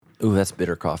Ooh, that's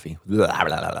bitter coffee. Blah,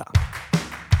 blah, blah, blah.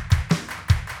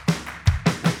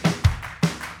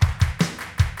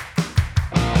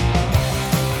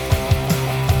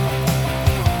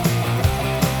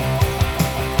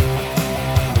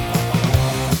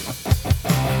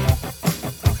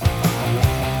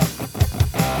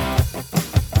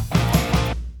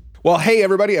 Well, hey,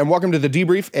 everybody, and welcome to the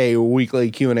Debrief, a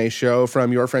weekly Q&A show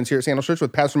from your friends here at Sandals Church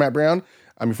with Pastor Matt Brown.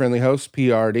 I'm your friendly host,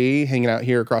 PRD, hanging out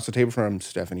here across the table from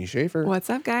Stephanie Schaefer. What's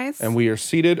up, guys? And we are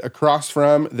seated across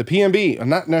from the PMB.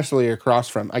 Not necessarily across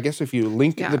from. I guess if you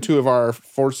link the two of our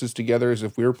forces together as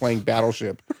if we were playing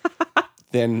Battleship,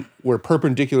 then we're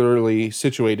perpendicularly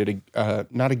situated,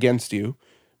 not against you,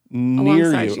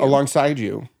 near you, alongside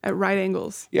you. At right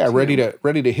angles. Yeah, ready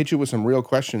to hit you with some real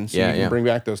questions so you can bring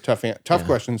back those tough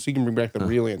questions so you can bring back the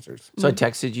real answers. So I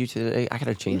texted you today. I got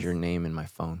to change your name in my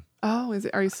phone. Oh, is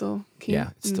it? Are you still Keen?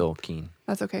 Yeah, it's still Keen.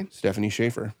 That's okay. Stephanie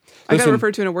Schaefer. I got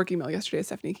referred to in a work email yesterday as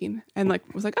Stephanie Keen and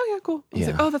was like, oh yeah, cool. I was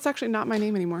like, oh, that's actually not my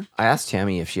name anymore. I asked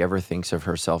Tammy if she ever thinks of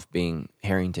herself being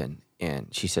Harrington. And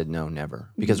she said, no, never.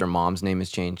 Because her mom's name has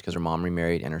changed because her mom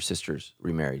remarried and her sister's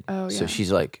remarried. Oh, yeah. So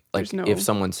she's like if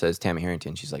someone says Tammy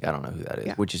Harrington, she's like, I don't know who that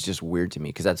is, which is just weird to me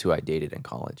because that's who I dated in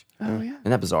college. Oh, yeah.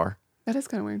 Isn't that bizarre? That is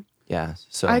kind of weird. Yeah.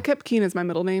 So I kept Keen as my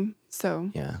middle name.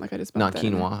 So I just not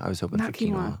quinoa. I was hoping for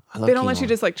quinoa. I love they don't quinoa. let you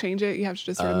just change it. You have to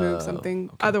just remove something.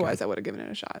 Okay, Otherwise, I would have given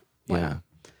it a shot. Yeah.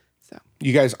 So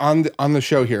you guys on the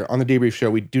show here, on the Debrief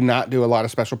show, we do not do a lot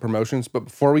of special promotions, but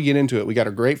before we get into it, we got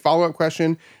a great follow-up question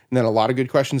and then a lot of good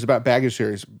questions about baggage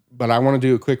series. But I want to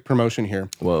do a quick promotion here.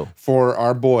 Whoa. For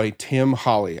our boy, Tim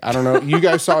Holly. I don't know. You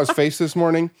guys saw his face this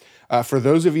morning. For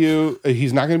those of you,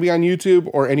 he's not going to be on YouTube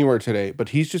or anywhere today, but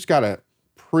he's just got a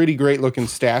pretty great looking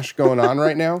stash going on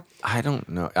right now. I don't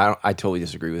know. I totally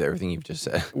disagree with everything you've just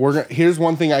said. Here's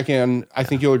one thing I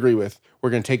think you'll agree with.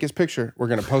 We're going to take his picture. We're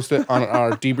going to post it on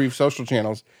our Debrief social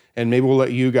channels, and maybe we'll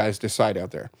let you guys decide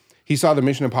out there. He saw the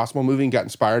Mission Impossible movie and got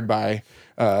inspired by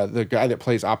the guy that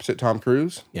plays opposite Tom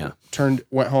Cruise. Yeah.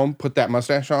 Went home, put that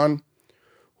mustache on.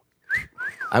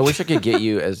 I wish I could get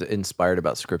you as inspired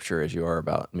about Scripture as you are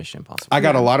about Mission Impossible. I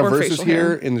got a lot of verses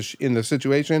here in the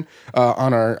situation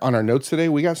on our notes today.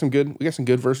 We got some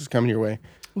good verses coming your way.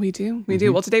 We do.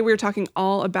 Well, today we were talking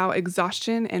all about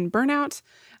exhaustion and burnout.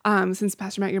 Since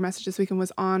Pastor Matt, your message this weekend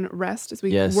was on rest as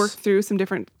we work through some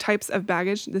different types of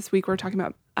baggage. This week we're talking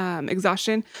about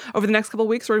exhaustion. Over the next couple of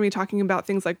weeks, we're going to be talking about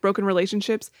things like broken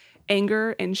relationships,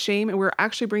 anger, and shame. And we're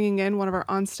actually bringing in one of our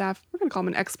on-staff, we're going to call him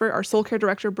an expert, our soul care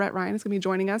director, Brett Ryan, is going to be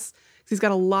joining us. He's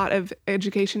got a lot of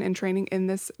education and training in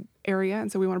this area.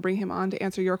 And so we want to bring him on to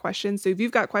answer your questions. So if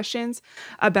you've got questions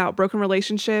about broken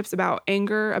relationships, about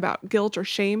anger, about guilt or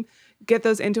shame, get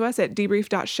those into us at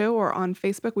debrief.show or on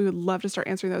Facebook. We would love to start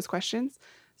answering those questions.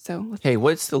 So, hey,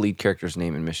 what's the lead character's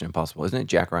name in Mission Impossible? Isn't it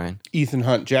Jack Ryan? Ethan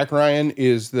Hunt. Jack Ryan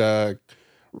is the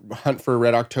Hunt for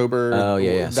Red October. Oh,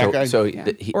 yeah. That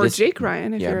guy. Or Jake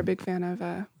Ryan, if you're a big fan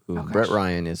of... Brett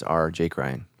Ryan is our Jake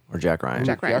Ryan, or Jack Ryan.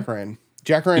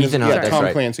 Jack Ryan is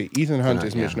Tom Clancy. Ethan Hunt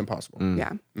is Mission Impossible. Yeah.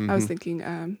 Mm-hmm. I was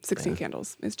thinking 16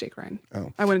 Candles is Jake Ryan.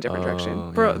 Oh. I went a different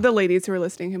direction. For the ladies who are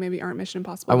listening who maybe aren't Mission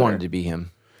Impossible. I wanted to be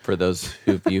him. For those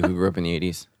of you who grew up in the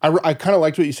 80s. I kind of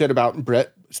liked what you said about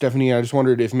Brett, Stephanie. I just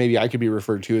wondered if maybe I could be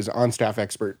referred to as on-staff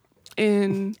expert.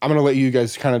 I'm going to let you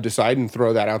guys kind of decide and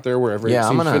throw that out there wherever it seems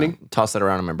fitting. I'm going to toss that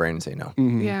around in my brain and say no.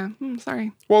 Mm-hmm. Yeah,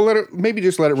 sorry. Well, let it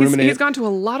ruminate. He's gone to a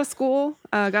lot of school,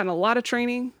 gotten a lot of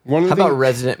training. How about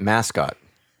resident mascot?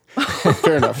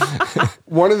 Fair enough.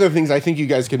 One of the things I think you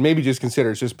guys could maybe just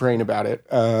consider is just praying about it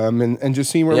and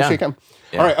just seeing where we shake out.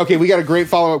 Yeah. All right, okay, we got a great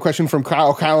follow-up question from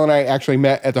Kyle. Kyle and I actually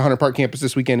met at the Hunter Park campus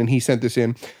this weekend, and he sent this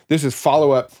in. This is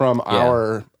follow-up from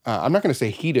our, I'm not going to say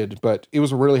heated, but it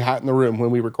was really hot in the room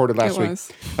when we recorded last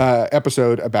week's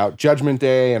episode about Judgment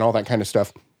Day and all that kind of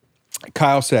stuff.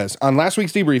 Kyle says, on last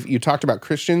week's debrief, you talked about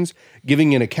Christians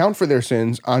giving an account for their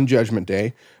sins on Judgment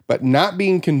Day, but not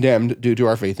being condemned due to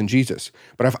our faith in Jesus.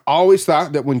 But I've always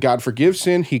thought that when God forgives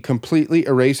sin, he completely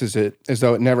erases it as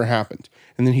though it never happened.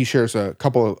 And then he shares a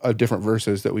couple of different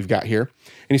verses that we've got here.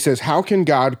 And he says, how can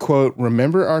God, quote,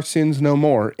 remember our sins no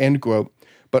more, end quote,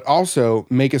 but also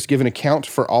make us give an account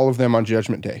for all of them on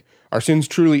Judgment Day? Are sins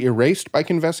truly erased by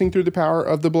confessing through the power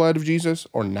of the blood of Jesus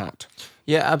or not?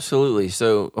 Yeah, absolutely.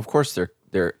 So, of course,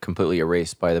 they're completely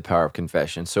erased by the power of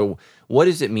confession. So what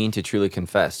does it mean to truly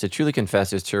confess? To truly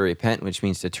confess is to repent, which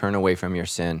means to turn away from your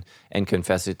sin and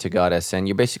confess it to God as sin.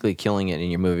 You're basically killing it and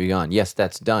you're moving on. Yes,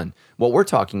 that's done. What we're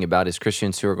talking about is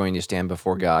Christians who are going to stand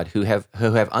before God, who have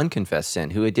unconfessed sin,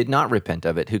 who did not repent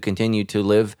of it, who continue to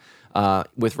live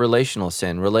with relational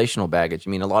sin, relational baggage.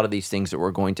 I mean, a lot of these things that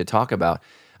we're going to talk about.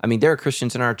 I mean, there are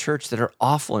Christians in our church that are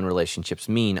awful in relationships,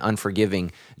 mean,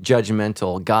 unforgiving,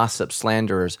 judgmental, gossip,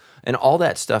 slanderers, and all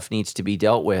that stuff needs to be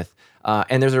dealt with.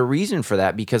 And there's a reason for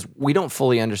that because we don't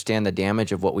fully understand the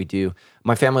damage of what we do.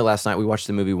 My family last night, we watched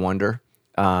the movie Wonder,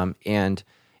 and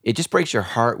it just breaks your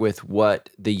heart with what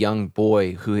the young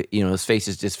boy who, his face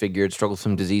is disfigured, struggles with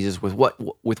some diseases, with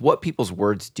what people's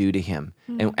words do to him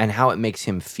and how it makes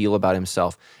him feel about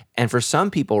himself. And for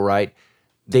some people, right,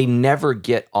 they never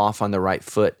get off on the right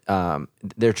foot.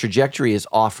 Their trajectory is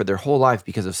off for their whole life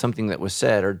because of something that was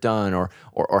said or done or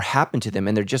happened to them,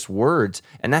 and they're just words.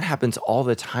 And that happens all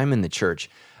the time in the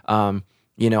church. I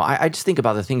just think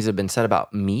about the things that have been said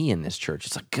about me in this church.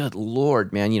 It's like, good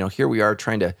Lord, man, here we are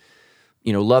trying to,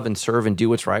 love and serve and do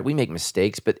what's right. We make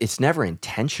mistakes, but it's never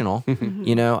intentional.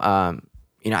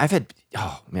 I've had,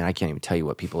 I can't even tell you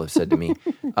what people have said to me.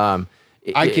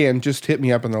 I can just hit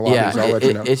me up in the lobbies. I'll let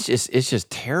you know. It's just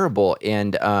terrible.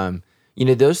 And,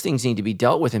 those things need to be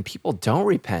dealt with and people don't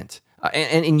repent.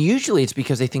 And usually it's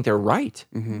because they think they're right.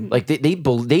 Mm-hmm. Like they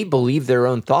believe their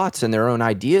own thoughts and their own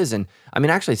ideas. And I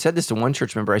actually said this to one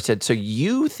church member. I said, so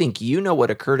you think you know what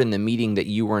occurred in the meeting that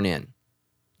you weren't in?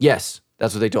 Yes.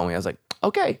 That's what they told me. I was like,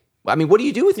 okay. What do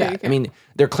you do with that?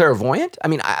 They're clairvoyant.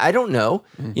 I don't know.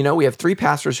 Mm-hmm. We have 3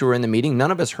 pastors who were in the meeting.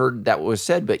 None of us heard that was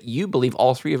said, but you believe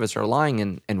all 3 of us are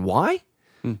lying. And why?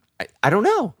 I don't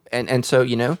know. And so,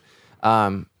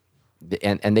 and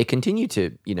they continue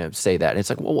to, say that. And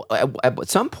it's like, well, at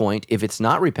some point, if it's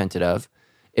not repented of,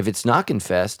 if it's not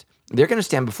confessed, they're going to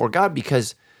stand before God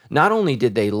because not only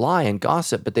did they lie and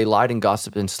gossip, but they lied and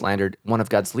gossiped and slandered one of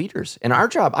God's leaders. And our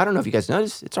job, I don't know if you guys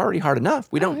noticed, it's already hard enough.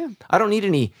 I don't need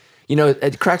any,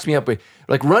 it cracks me up.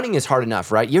 Like running is hard enough,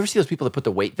 right? You ever see those people that put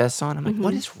the weight vests on? I'm like,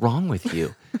 what is wrong with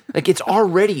you? Like it's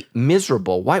already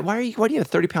miserable. Why do you have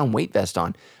a 30-pound weight vest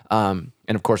on? And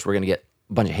of course, we're going to get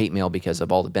a bunch of hate mail because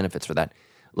of all the benefits for that.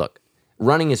 Look,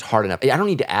 running is hard enough. I don't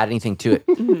need to add anything to it.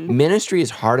 Ministry is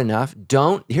hard enough.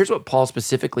 Here's what Paul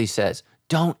specifically says.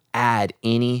 Don't add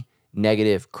any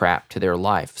negative crap to their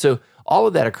life. So all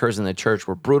of that occurs in the church.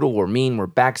 We're brutal, we're mean, we're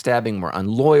backstabbing, we're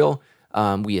unloyal,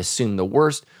 we assume the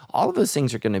worst. All of those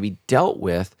things are going to be dealt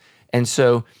with. And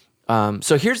so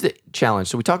here's the challenge.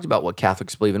 So we talked about what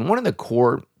Catholics believe, and one of the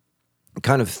core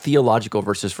kind of theological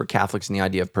verses for Catholics in the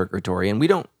idea of purgatory, and we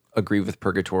don't agree with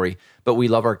purgatory, but we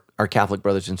love our Catholic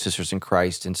brothers and sisters in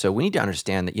Christ. And so we need to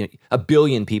understand that 1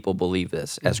 billion people believe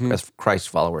this as Christ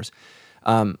followers.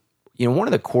 One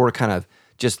of the core kind of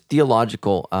just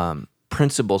theological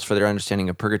principles for their understanding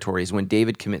of purgatory is when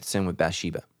David commits sin with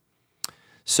Bathsheba.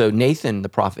 So Nathan, the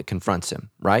prophet, confronts him,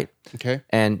 right? Okay.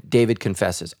 And David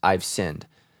confesses, I've sinned.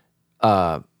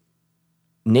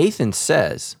 Nathan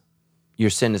says, your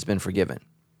sin has been forgiven.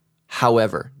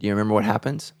 However, do you remember what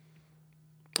happens?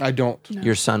 I don't. No.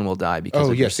 Your son will die because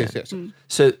of your sin. Yes.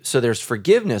 So there's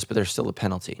forgiveness, but there's still a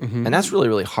penalty. Mm-hmm. And that's really,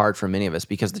 really hard for many of us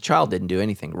because the child didn't do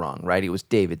anything wrong, right? It was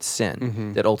David's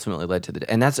sin that ultimately led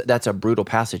to and that's a brutal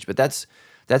passage, but that's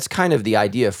kind of the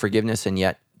idea of forgiveness and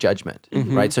yet judgment,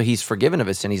 right? So he's forgiven of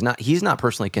his sin. He's not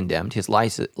personally condemned. His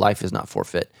life is not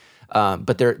forfeit.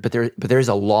 But there's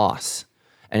a loss.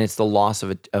 And it's the loss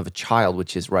of a child,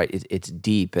 which is right. It's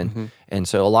deep, and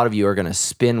so a lot of you are going to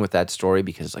spin with that story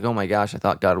because it's like, oh my gosh, I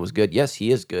thought God was good. Yes,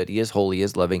 He is good. He is holy. He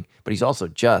is loving, but He's also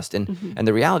just. And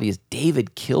the reality is,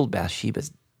 David killed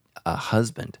Bathsheba's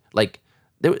husband. Like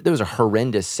there was a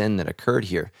horrendous sin that occurred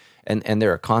here, and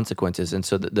there are consequences. And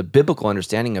so the biblical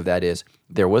understanding of that is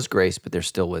there was grace, but there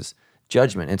still was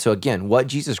judgment. And so again, what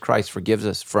Jesus Christ forgives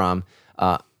us from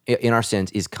in our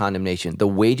sins is condemnation. The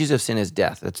wages of sin is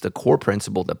death. That's the core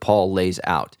principle that Paul lays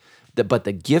out. But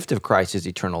the gift of Christ is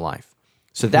eternal life.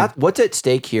 So that what's at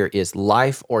stake here is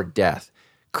life or death.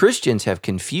 Christians have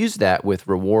confused that with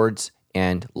rewards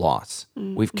and loss.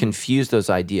 We've confused those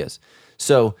ideas.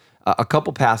 So a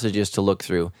couple passages to look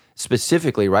through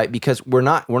specifically, right? Because we're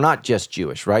not just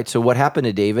Jewish, right? So what happened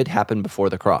to David happened before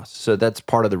the cross. So that's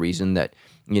part of the reason that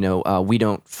we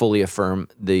don't fully affirm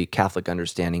the Catholic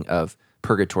understanding of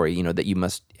purgatory, that you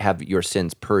must have your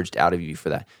sins purged out of you for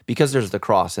that, because there's the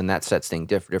cross and that sets things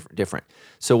different.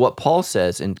 So what Paul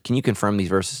says, and can you confirm these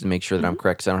verses to make sure that I'm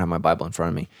correct, because I don't have my Bible in front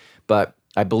of me, but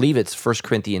I believe it's 1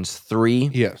 Corinthians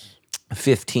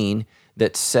 3:15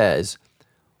 that says,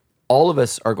 all of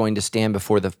us are going to stand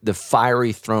before the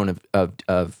fiery throne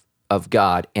of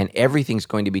God, and everything's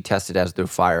going to be tested as through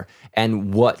fire.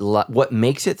 And what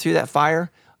makes it through that fire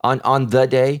on the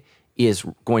day is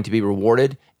going to be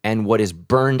rewarded, and what is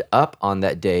burned up on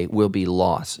that day will be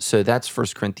lost. So that's 1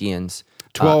 Corinthians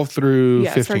 12 through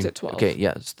 15. It starts at 12. Okay,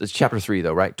 yeah, it's chapter 3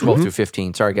 though, right? 12 through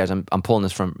 15. Sorry guys, I'm pulling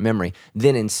this from memory.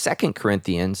 Then in 2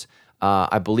 Corinthians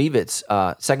I believe it's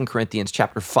 2 Corinthians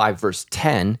chapter 5, verse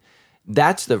 10.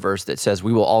 That's the verse that says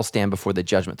we will all stand before the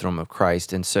judgment throne of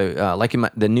Christ. And so like in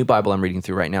the new Bible I'm reading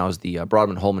through right now is the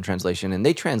Broadman-Holman translation, and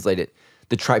they translate it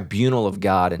the tribunal of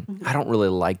God. And I don't really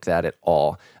like that at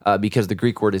all because the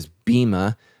Greek word is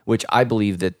bema, which I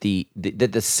believe that the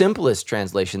simplest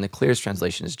translation, the clearest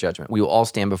translation is judgment. We will all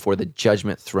stand before the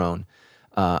judgment throne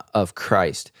of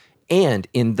Christ. And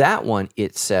in that one,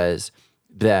 it says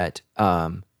that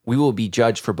we will be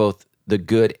judged for both the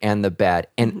good and the bad,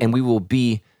 and we will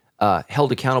be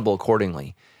held accountable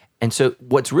accordingly. And so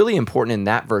what's really important in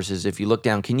that verse is if you look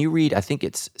down, can you read, I think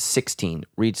it's 16,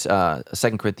 read 2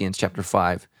 Corinthians chapter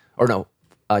 5,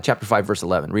 chapter 5, verse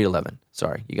 11. Read 11.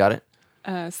 Sorry, you got it?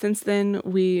 Since then,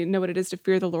 we know what it is to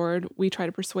fear the Lord. We try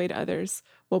to persuade others.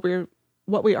 What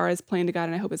we are is plain to God,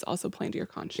 and I hope it's also plain to your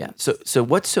conscience. Yeah. So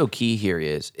what's so key here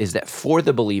is that for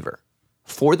the believer,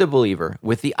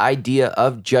 with the idea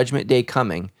of judgment day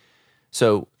coming,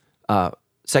 so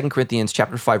 2 Corinthians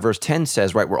chapter 5, verse 10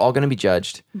 says, right, we're all going to be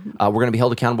judged. We're going to be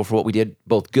held accountable for what we did,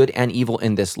 both good and evil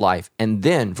in this life. And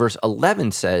then verse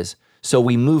 11 says, so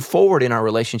we move forward in our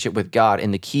relationship with God,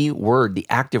 and the key word, the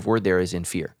active word there is in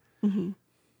fear.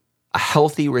 A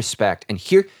healthy respect. And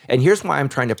here's why I'm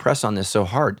trying to press on this so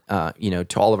hard, to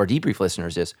all of our debrief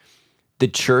listeners is the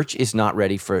church is not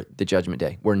ready for the judgment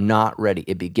day. We're not ready.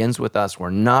 It begins with us. We're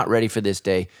not ready for this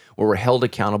day where we're held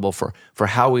accountable for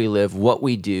how we live, what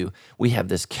we do. We have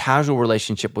this casual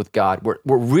relationship with God. We're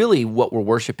really what we're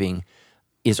worshiping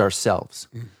is ourselves.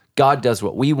 God does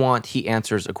what we want. He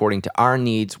answers according to our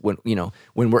needs. When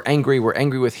we're angry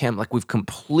with him. Like we've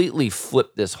completely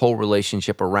flipped this whole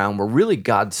relationship around where really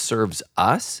God serves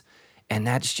us. And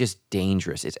that's just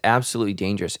dangerous. It's absolutely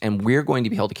dangerous. And we're going to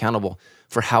be held accountable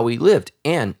for how we lived.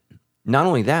 And not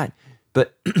only that,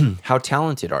 but how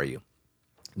talented are you?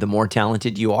 The more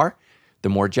talented you are, the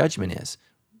more judgment is.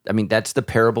 I mean, that's the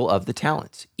parable of the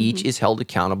talents. Each is held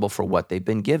accountable for what they've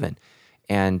been given.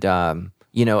 And,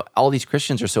 all these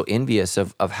Christians are so envious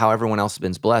of how everyone else has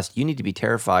been blessed. You need to be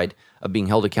terrified of being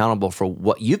held accountable for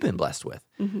what you've been blessed with.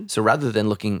 So rather than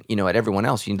looking, at everyone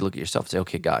else, you need to look at yourself and say,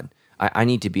 okay, God, I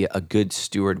need to be a good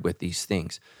steward with these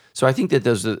things. So I think that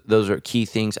those are key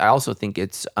things. I also think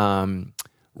it's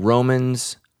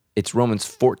Romans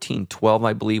 14:12,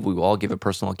 I believe. We will all give a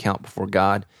personal account before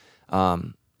God.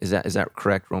 Is that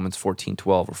correct? Romans 14:12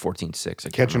 or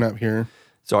 14:6? Catching up here.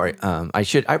 Sorry, I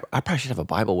probably should have a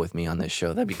Bible with me on this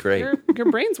show. That'd be great.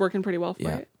 Your brain's working pretty well for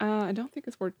it. I don't think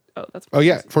it's that's. Oh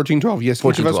yeah, 14:12. Yes,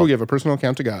 each of us will give a personal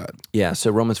account to God. Yeah,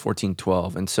 so Romans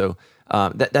 14:12, and so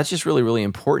that's just really, really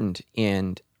important.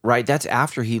 And right, that's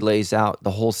after he lays out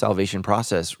the whole salvation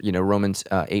process. Romans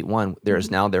 8:1. There is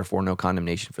now, therefore, no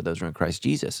condemnation for those who are in Christ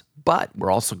Jesus. But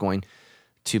we're also going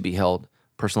to be held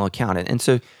personal account. And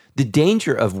so the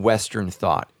danger of Western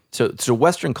thought. So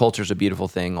Western culture is a beautiful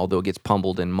thing, although it gets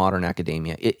pummeled in modern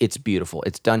academia. It's beautiful.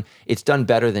 It's done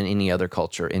better than any other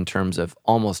culture in terms of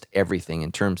almost everything,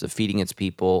 in terms of feeding its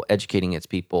people, educating its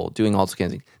people, doing all those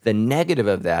kinds of things. The negative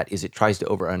of that is it tries to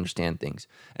over-understand things.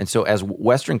 And so as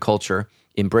Western culture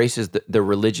embraces the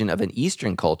religion of an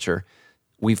Eastern culture,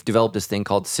 we've developed this thing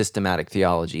called systematic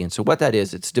theology. And so what that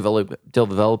is, it's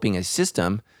developing a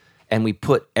system, and we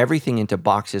put everything into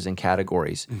boxes and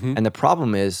categories. And the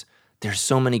problem is, there's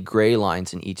so many gray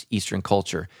lines in each Eastern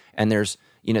culture, and there's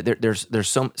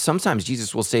sometimes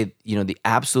Jesus will say, the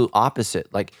absolute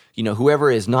opposite, like,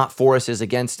 whoever is not for us is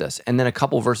against us. And then a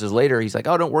couple verses later, he's like,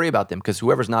 oh, don't worry about them because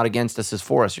whoever's not against us is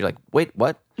for us. You're like, wait,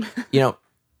 what?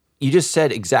 You just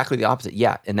said exactly the opposite.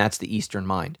 Yeah, and that's the Eastern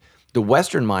mind. The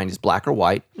Western mind is black or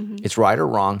white. It's right or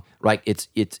wrong, right?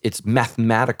 It's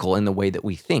mathematical in the way that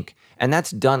we think, and that's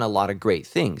done a lot of great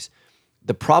things.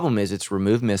 The problem is it's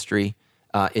removed mystery.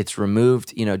 It's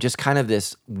removed, just kind of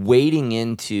this wading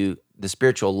into the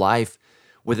spiritual life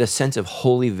with a sense of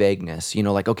holy vagueness.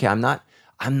 Like, okay, I'm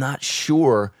not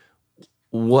sure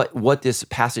what this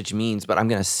passage means, but I'm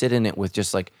going to sit in it with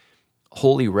just like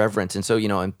holy reverence. And so,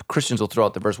 and Christians will throw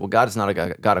out the verse, well, God is not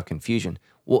a God of confusion.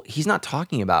 Well, he's not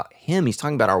talking about him. He's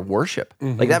talking about our worship.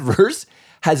 Like that verse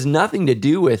has nothing to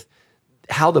do with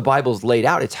how the Bible's laid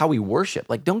out. It's how we worship.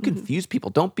 Like, don't confuse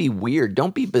people. Don't be weird.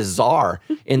 Don't be bizarre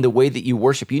in the way that you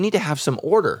worship. You need to have some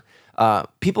order.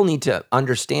 People need to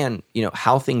understand,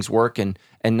 how things work and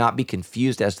not be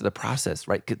confused as to the process,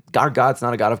 right? Our God's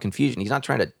not a God of confusion. He's not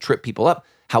trying to trip people up.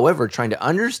 However, trying to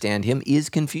understand him is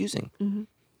confusing.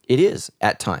 It is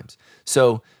at times.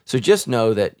 So just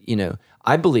know that,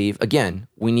 I believe, again,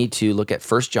 we need to look at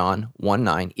 1 John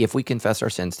 1:9. If we confess our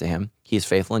sins to him, he is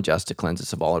faithful and just to cleanse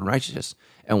us of all unrighteousness.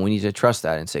 And we need to trust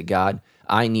that and say, God,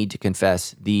 I need to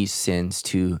confess these sins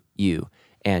to you.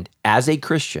 And as a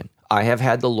Christian, I have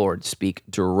had the Lord speak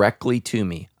directly to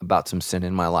me about some sin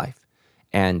in my life,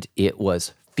 and it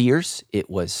was fierce. It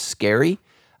was scary.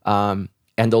 And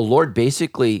the Lord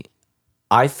basically,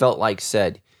 I felt like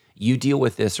said, you deal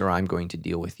with this or I'm going to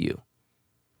deal with you.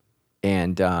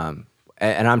 And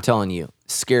I'm telling you,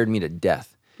 scared me to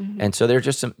death. And so there's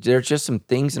just some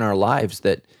things in our lives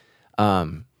that,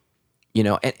 and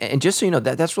just so you know,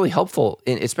 that's really helpful,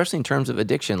 especially in terms of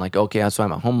addiction. Like, okay, so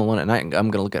I'm at home alone at night and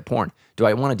I'm going to look at porn. Do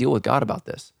I want to deal with God about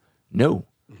this? No,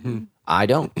 I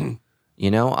don't.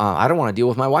 I don't want to deal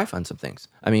with my wife on some things.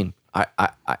 I mean,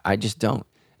 I just don't,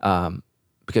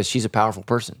 because she's a powerful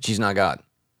person. She's not God.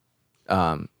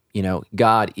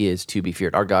 God is to be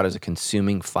feared. Our God is a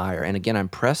consuming fire. And again, I'm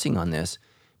pressing on this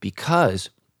because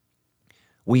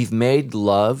we've made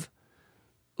love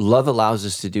allows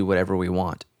us to do whatever we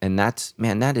want. And that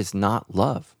is not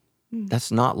love.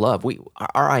 That's not love.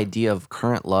 Our idea of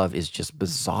current love is just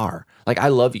bizarre. Like, I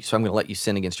love you, so I'm going to let you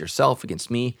sin against yourself,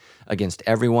 against me, against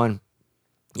everyone.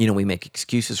 We make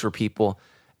excuses for people,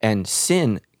 and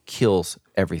sin kills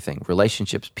everything.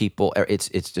 Relationships, people,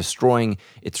 it's destroying,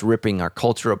 it's ripping our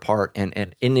culture apart,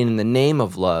 and in the name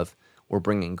of love, we're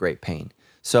bringing great pain.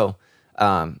 So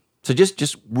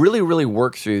just really, really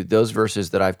work through those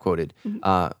verses that I've quoted.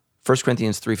 1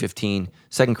 Corinthians 3:15,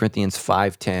 2 Corinthians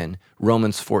 5:10,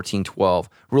 Romans 14:12.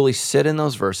 Really sit in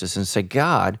those verses and say,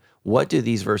 God, what do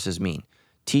these verses mean?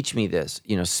 Teach me this.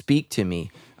 Speak to me.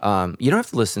 You don't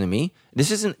have to listen to me.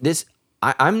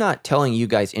 I'm not telling you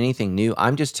guys anything new.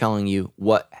 I'm just telling you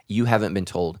what you haven't been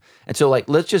told. And so,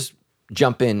 let's just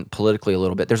jump in politically a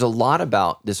little bit. There's a lot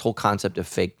about this whole concept of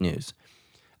fake news.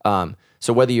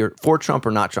 So whether you're for Trump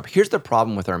or not Trump, here's the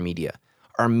problem with our media.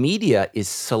 Our media is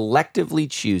selectively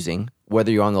choosing,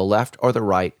 whether you're on the left or the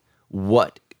right,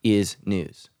 what is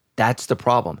news. That's the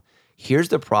problem. Here's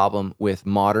the problem with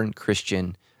modern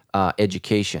Christian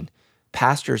education.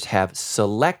 Pastors have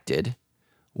selected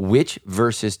which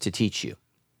verses to teach you.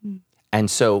 And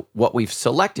so what we've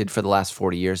selected for the last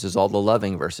 40 years is all the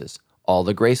loving verses, all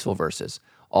the graceful verses,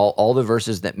 all the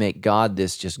verses that make God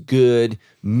this just good,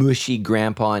 mushy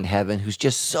grandpa in heaven who's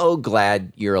just so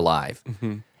glad you're alive.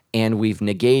 And we've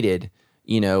negated,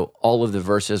 all of the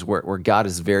verses where God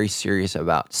is very serious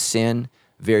about sin,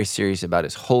 very serious about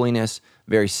his holiness,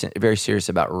 very serious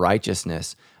about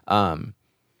righteousness.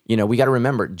 We got to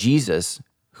remember, Jesus,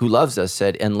 who loves us,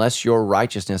 said, unless your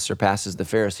righteousness surpasses the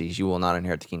Pharisees, you will not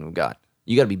inherit the kingdom of God.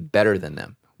 You got to be better than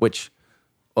them, which,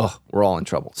 we're all in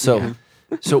trouble. So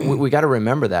we got to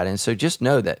remember that. And so just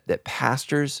know that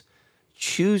pastors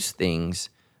choose things,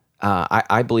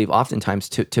 I believe oftentimes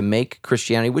to make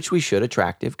Christianity, which we should,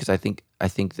 attractive, because I think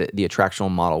that the attractional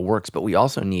model works, but we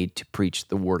also need to preach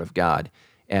the word of God,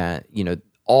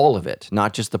 all of it,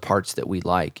 not just the parts that we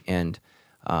like. And,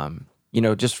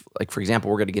 just like, for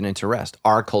example, we're going to get into rest.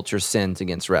 Our culture sins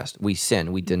against rest. We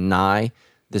sin. We deny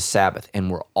the Sabbath, and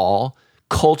we're all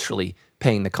culturally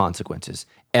paying the consequences.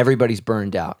 Everybody's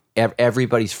burned out.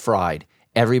 Everybody's fried.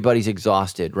 Everybody's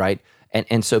exhausted, right?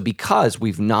 And so because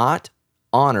we've not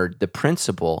honored the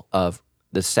principle of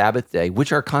the Sabbath day,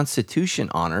 which our Constitution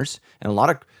honors, and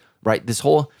this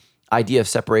whole idea of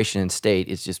separation in state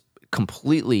is just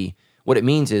completely, what it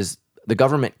means is the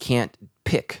government can't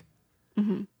pick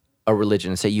a religion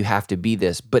and say you have to be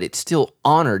this, but it still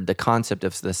honored the concept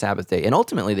of the Sabbath day. And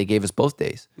ultimately, they gave us both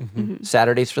days,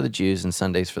 Saturdays for the Jews and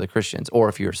Sundays for the Christians. Or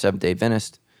if you're a Seventh-day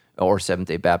Adventist or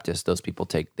Seventh-day Baptist, those people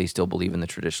they still believe in the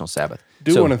traditional Sabbath.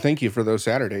 Want to thank you for those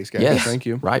Saturdays, guys. Yes, thank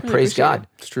you. Right, praise God.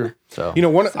 It's true. So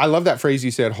I love that phrase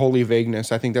you said, holy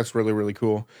vagueness. I think that's really, really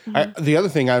cool. The other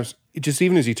thing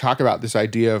even as you talk about this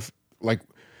idea of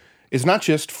it's not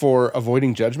just for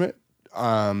avoiding judgment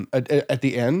at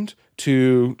the end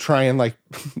to try and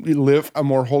live a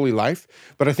more holy life,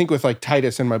 but I think with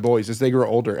Titus and my boys as they grow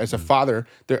older, as a father,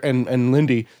 and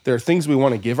Lindy, there are things we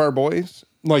want to give our boys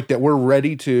that we're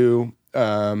ready to.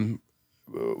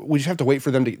 We just have to wait for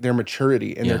them their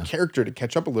maturity and their character to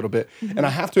catch up a little bit. And I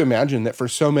have to imagine that for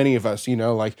so many of us,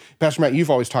 Pastor Matt, you've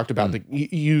always talked about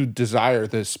you desire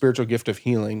the spiritual gift of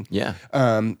healing. Yeah.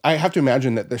 I have to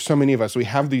imagine that there's so many of us, we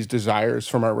have these desires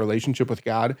from our relationship with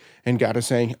God, and God is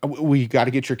saying, we got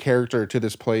to get your character to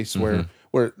this place where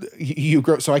you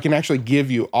grow, so I can actually give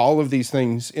you all of these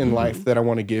things in life that I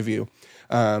want to give you,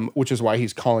 which is why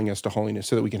he's calling us to holiness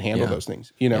so that we can handle those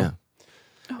things, Yeah.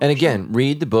 And again,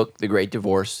 read the book, The Great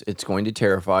Divorce. It's going to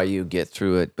terrify you. Get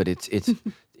through it, but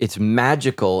it's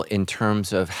magical in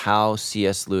terms of how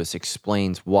C.S. Lewis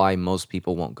explains why most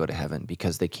people won't go to heaven,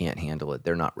 because they can't handle it.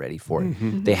 They're not ready for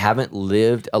it. They haven't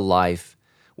lived a life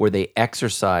where they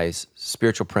exercise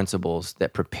spiritual principles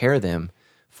that prepare them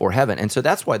for heaven. And so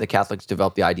that's why the Catholics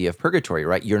developed the idea of purgatory,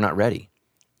 right? You're not ready.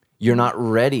 You're not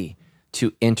ready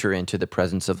to enter into the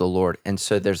presence of the Lord. And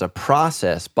so there's a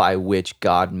process by which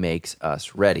God makes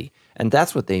us ready. And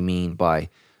that's what they mean by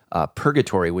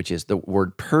purgatory, which is the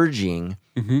word purging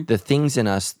the things in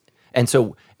us. And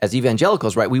so as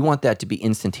evangelicals, right, we want that to be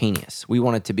instantaneous. We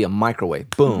want it to be a microwave,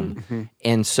 boom.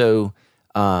 And so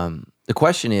the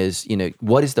question is,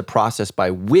 what is the process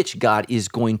by which God is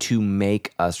going to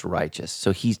make us righteous?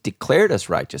 So he's declared us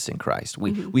righteous in Christ.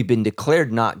 We've been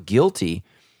declared not guilty,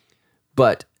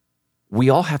 but we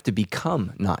all have to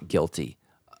become not guilty.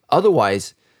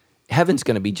 Otherwise, heaven's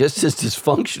going to be just as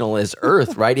dysfunctional as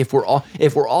earth, right? If we're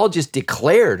all just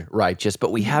declared righteous,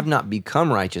 but we have not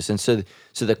become righteous. And so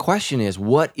the question is,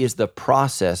 what is the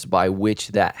process by which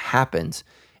that happens?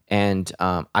 And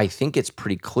I think it's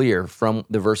pretty clear from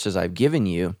the verses I've given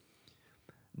you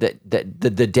that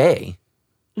the day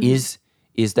is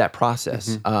that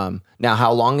process. Now,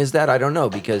 how long is that? I don't know,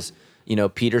 because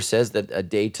Peter says that a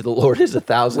day to the Lord is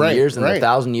 1,000 years, and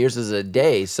 1,000 years is a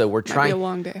day. So we're trying. Might be a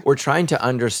long day. We're trying to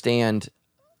understand,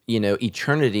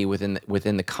 eternity within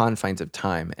the confines of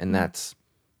time, and that's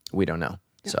we don't know.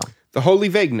 Yeah. So the holy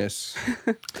vagueness.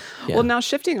 Well, now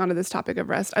shifting onto this topic of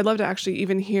rest, I'd love to actually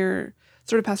even hear,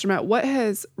 sort of, Pastor Matt, what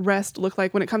has rest looked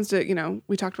like when it comes to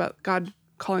we talked about God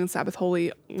calling Sabbath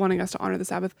holy, wanting us to honor the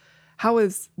Sabbath. How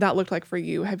has that looked like for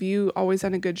you? Have you always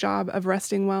done a good job of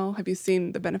resting well? Have you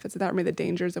seen the benefits of that, or maybe the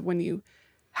dangers of when you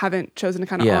haven't chosen to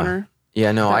kind of honor?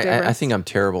 Yeah, no, I think I'm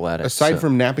terrible at it. Aside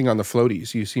from napping on the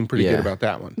floaties, you seem pretty good about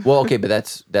that one. Well, okay, but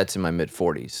that's in my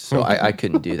mid-40s, so I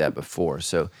couldn't do that before.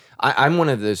 So I'm one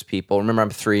of those people. Remember,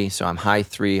 I'm 3, so I'm high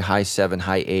 3, high 7,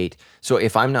 high 8. So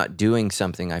if I'm not doing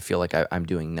something, I feel like I'm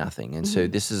doing nothing. And so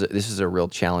this is a real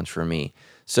challenge for me.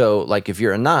 So, like, if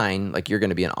you're a 9, like, you're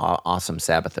going to be an awesome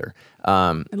Sabbather.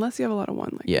 Unless you have a lot of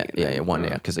 1. Like one,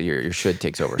 because your should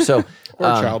takes over. So, or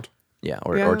a child. Yeah,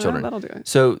 or children. That'll do it.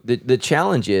 So the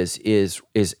challenge is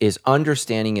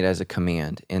understanding it as a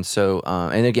command. And so,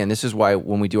 and again, this is why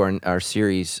when we do our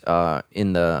series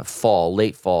in the fall,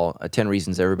 late fall, 10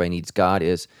 Reasons Everybody Needs God,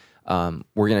 is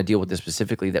we're going to deal with this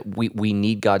specifically, that we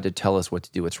need God to tell us what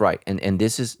to do, what's right. And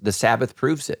this is, the Sabbath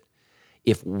proves it.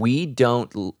 If we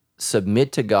don't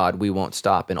submit to God, we won't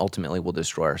stop, and ultimately we'll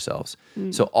destroy ourselves.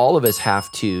 So all of us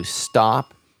have to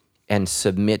stop and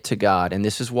submit to God. And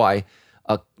this is why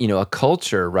a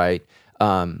culture, right?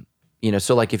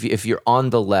 So like if you're on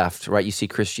the left, right, you see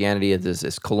Christianity as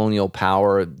this colonial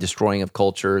power, destroying of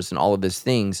cultures and all of these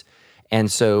things.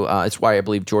 And so it's why I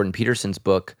believe Jordan Peterson's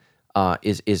book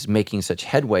is making such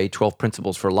headway, 12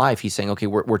 Principles for Life. He's saying, okay,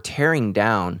 we're tearing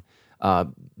down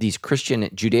these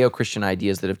Judeo-Christian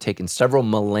ideas that have taken several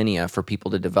millennia for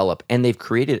people to develop, and they've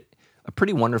created a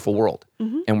pretty wonderful world.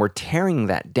 And we're tearing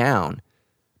that down,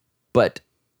 but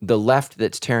the left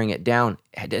that's tearing it down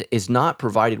is not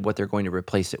provided what they're going to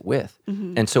replace it with.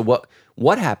 And so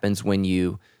what happens when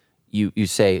you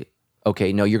say,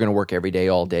 okay, no, you're going to work every day,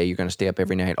 all day, you're going to stay up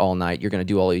every night, all night, you're going to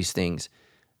do all these things.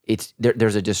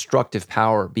 There's a destructive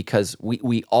power, because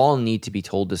we all need to be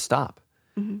told to stop.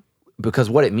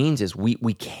 Because what it means is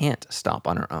we can't stop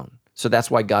on our own. So that's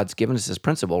why God's given us this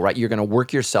principle, right? You're going to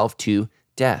work yourself to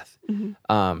death.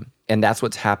 And that's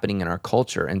what's happening in our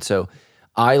culture. And so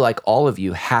I, like all of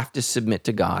you, have to submit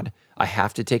to God. I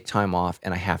have to take time off,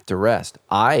 and I have to rest.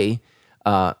 I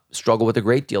struggle with a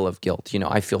great deal of guilt.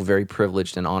 I feel very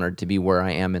privileged and honored to be where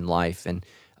I am in life. And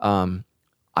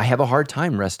I have a hard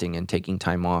time resting and taking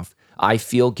time off. I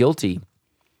feel guilty,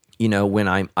 when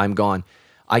I'm gone.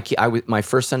 My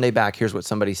first Sunday back, here's what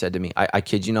somebody said to me. I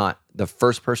kid you not. The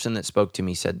first person that spoke to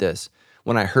me said this: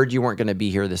 when I heard you weren't going to be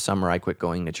here this summer, I quit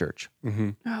going to church.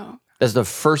 Oh. That's the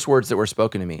first words that were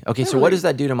spoken to me. Okay, so what does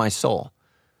that do to my soul?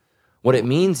 What it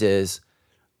means is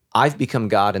I've become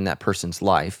God in that person's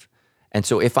life. And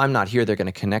so if I'm not here, they're going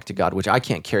to connect to God, which I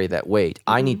can't carry that weight.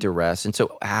 I need to rest. And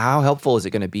so how helpful is it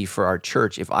going to be for our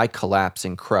church if I collapse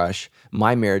and crush,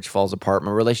 my marriage falls apart, my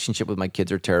relationship with my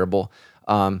kids are terrible?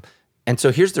 And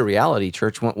so here's the reality,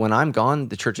 church. When I'm gone,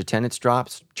 the church attendance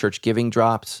drops, church giving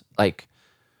drops, like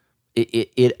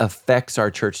it affects our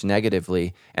church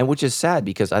negatively, and which is sad,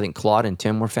 because I think Claude and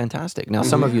Tim were fantastic. Now,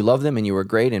 some of you love them and you were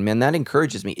great, and man, that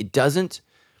encourages me. It doesn't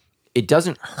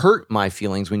hurt my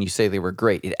feelings when you say they were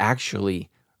great. It actually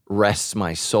rests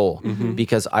my soul,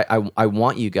 because I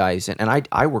want you guys, and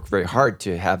I work very hard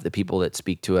to have the people that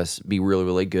speak to us be really,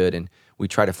 really good, and we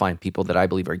try to find people that I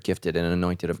believe are gifted and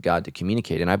anointed of God to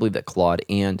communicate, and I believe that Claude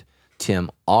and Tim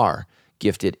are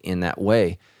gifted in that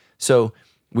way. So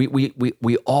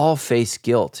we all face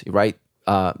guilt, right?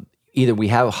 Either we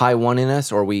have high 1 in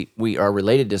us, or we are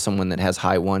related to someone that has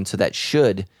high 1, so that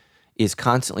should is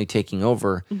constantly taking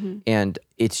over, and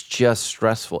it's just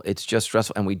stressful. It's just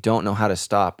stressful, and we don't know how to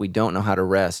stop. We don't know how to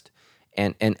rest.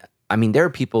 And I mean, there are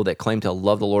people that claim to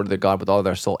love the Lord their God with all of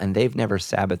their soul, and they've never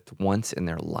Sabbathed once in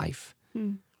their life.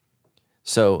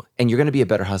 So, and you're going to be a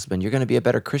better husband. You're going to be a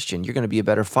better Christian. You're going to be a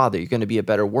better father. You're going to be a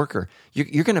better worker.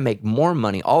 You're going to make more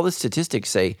money. All the statistics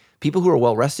say people who are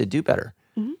well rested do better.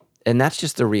 And that's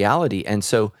just the reality. And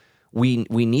so we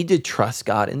need to trust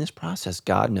God in this process.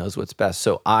 God knows what's best.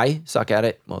 So I suck at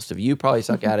it. Most of you probably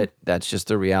suck at it. That's just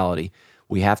the reality.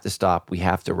 We have to stop. We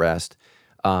have to rest.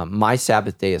 My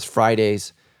Sabbath day is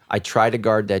Fridays. I try to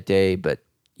guard that day, but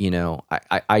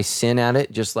I sin at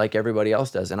it just like everybody else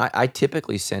does. And I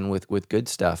typically sin with good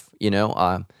stuff.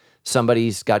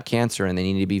 Somebody's got cancer and they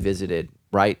need to be visited,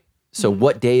 right? So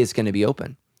what day is going to be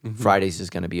open? Fridays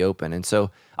is going to be open. And so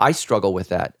I struggle with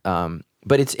that.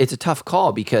 But it's a tough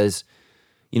call because,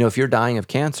 if you're dying of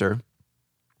cancer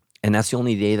and that's the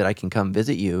only day that I can come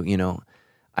visit you,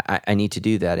 I need to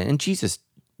do that. And Jesus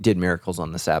did miracles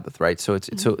on the Sabbath, right? So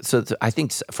I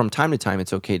think from time to time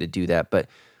it's okay to do that. But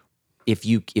if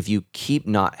you keep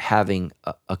not having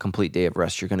a complete day of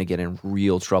rest, you're going to get in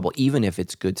real trouble, even if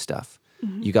it's good stuff.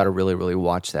 You got to really, really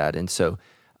watch that. And so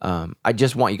I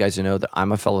just want you guys to know that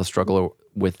I'm a fellow struggler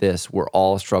with this. We're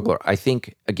all a struggler. I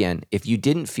think, again, if you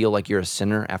didn't feel like you're a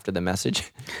sinner after the message,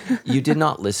 you did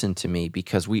not listen to me,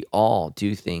 because we all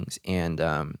do things, and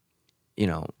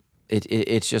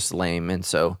it's just lame. And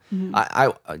so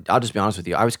I'll just be honest with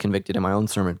you. I was convicted in my own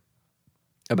sermon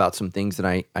about some things that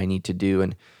I need to do,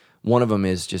 and one of them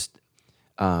is just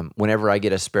whenever I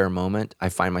get a spare moment, I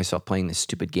find myself playing this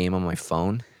stupid game on my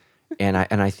phone. And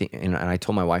I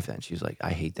told my wife that, and she was like,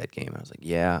 "I hate that game." And I was like,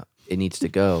 "Yeah, it needs to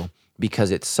go,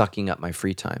 because it's sucking up my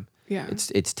free time. Yeah,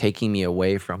 it's taking me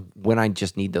away from when I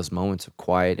just need those moments of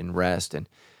quiet and rest." And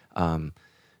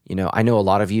I know a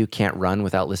lot of you can't run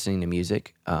without listening to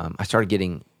music. I started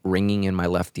getting ringing in my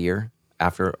left ear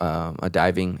after a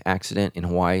diving accident in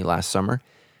Hawaii last summer,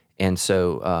 and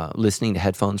so listening to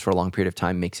headphones for a long period of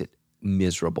time makes it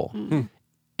miserable.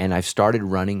 And I've started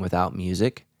running without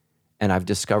music. And I've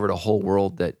discovered a whole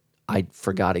world that I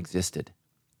forgot existed.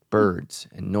 Birds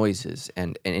and noises,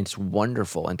 and it's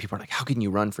wonderful. And people are like, "How can you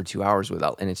run for 2 hours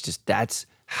without?" And it's just, that's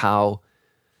how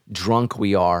drunk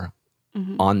we are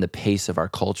on the pace of our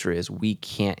culture. Is we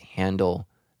can't handle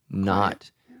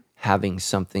not having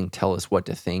something tell us what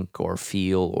to think or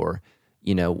feel, or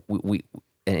we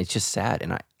and it's just sad.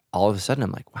 And all of a sudden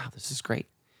I'm like, wow, this is great.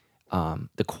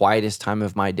 The quietest time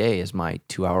of my day is my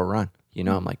 2-hour run.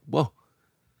 I'm like, whoa.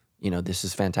 This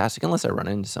is fantastic, unless I run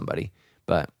into somebody.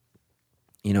 But,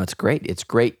 it's great. It's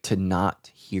great to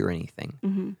not hear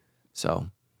anything.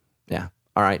 So, yeah.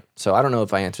 All right. So I don't know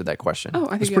if I answered that question. Oh,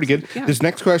 I think it's pretty good. Yeah. This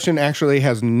next question actually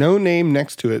has no name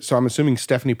next to it. So I'm assuming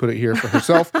Stephanie put it here for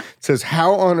herself. It says,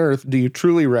 how on earth do you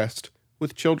truly rest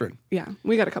with children? Yeah.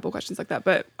 We got a couple questions like that,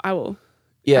 but I will.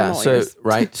 Yeah. So,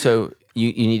 right. So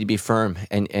you need to be firm,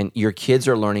 and your kids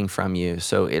are learning from you.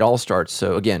 So it all starts.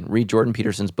 So again, read Jordan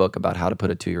Peterson's book about how to put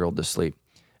a 2-year-old to sleep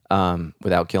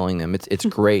without killing them. It's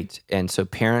great. And so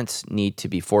parents need to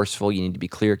be forceful. You need to be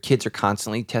clear. Kids are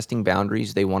constantly testing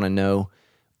boundaries. They want to know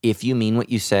if you mean what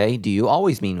you say. Do you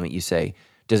always mean what you say?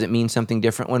 Does it mean something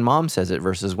different when mom says it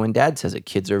versus when dad says it?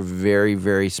 Kids are very,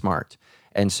 very smart.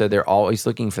 And so they're always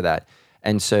looking for that.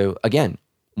 And so again,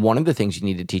 one of the things you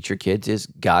need to teach your kids is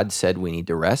God said we need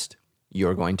to rest.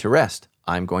 You're going to rest.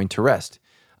 I'm going to rest.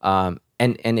 And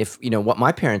if, what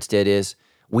my parents did is,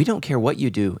 we don't care what you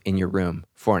do in your room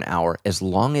for an hour as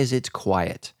long as it's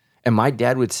quiet. And my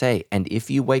dad would say, and if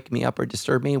you wake me up or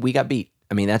disturb me, we got beat.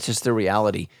 I mean, that's just the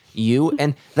reality.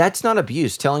 And that's not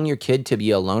abuse. Telling your kid to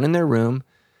be alone in their room,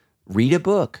 read a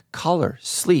book, color,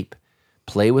 sleep,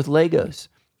 play with Legos,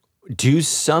 do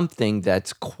something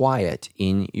that's quiet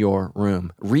in your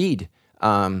room. Read.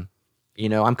 I'm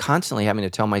constantly having to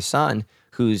tell my son,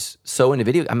 who's so into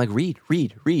video, I'm like,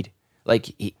 read.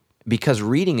 Because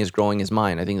reading is growing his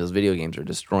mind. I think those video games are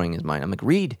destroying his mind. I'm like,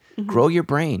 read, grow your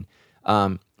brain.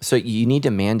 So you need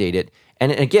to mandate it.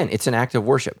 And again, it's an act of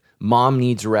worship. Mom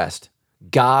needs rest.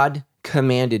 God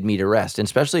commanded me to rest. And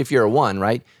especially if you're a one,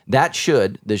 right? That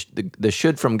the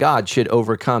should from God should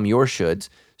overcome your shoulds.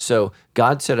 So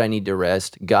God said I need to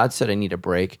rest. God said I need a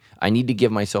break. I need to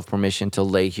give myself permission to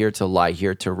lay here, to lie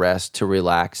here, to rest, to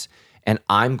relax. And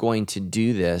I'm going to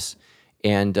do this.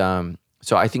 And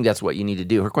so I think that's what you need to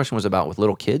do. Her question was about with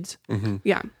little kids.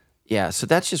 Yeah. Yeah. So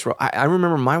that's just, I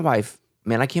remember my wife,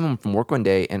 man, I came home from work one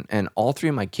day and all three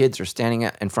of my kids are standing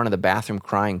in front of the bathroom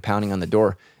crying, pounding on the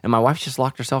door. And my wife just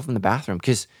locked herself in the bathroom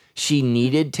because She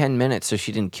needed 10 minutes so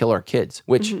she didn't kill our kids,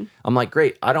 which I'm like,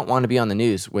 great. I don't want to be on the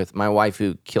news with my wife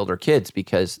who killed her kids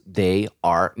because they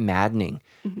are maddening.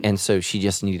 And so she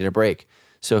just needed a break.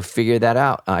 So figure that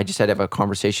out. I just had to have a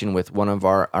conversation with one of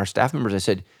our staff members. I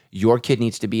said, your kid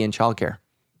needs to be in childcare.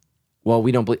 Well,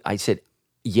 we don't believe. I said,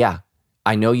 yeah,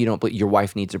 I know you don't believe. Your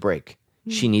wife needs a break.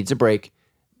 She needs a break.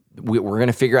 We're going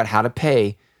to figure out how to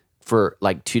pay for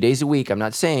like 2 days a week. I'm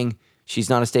not saying she's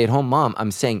not a stay-at-home mom.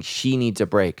 I'm saying she needs a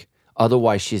break.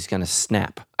 Otherwise, she's going to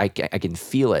snap. I can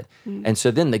feel it. And so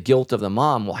then the guilt of the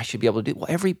mom, well, I should be able to do, well,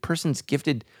 every person's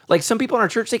gifted. Like some people in our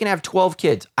church, they can have 12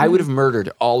 kids. I would have murdered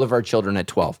all of our children at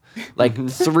 12. Like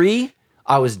 3,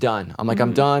 I was done. I'm like,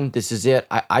 I'm done. This is it.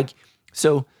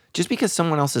 So just because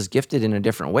someone else is gifted in a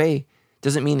different way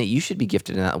doesn't mean that you should be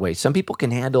gifted in that way. Some people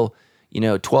can handle,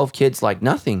 12 kids like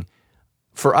nothing.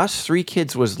 For us, 3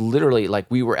 kids was literally like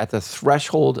we were at the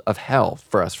threshold of hell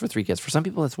for us for 3 kids. For some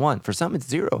people, it's 1. For some, it's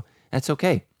 0. That's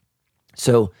okay.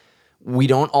 So we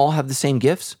don't all have the same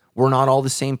gifts. We're not all the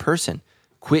same person.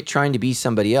 Quit trying to be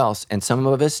somebody else. And some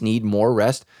of us need more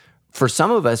rest. For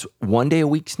some of us, 1 day a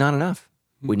week's not enough.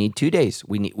 We need 2 days.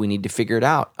 We need to figure it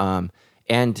out.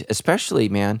 And especially,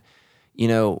 man,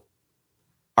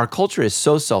 our culture is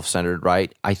so self-centered,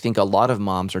 right? I think a lot of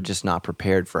moms are just not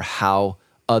prepared for how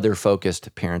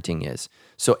other-focused parenting is.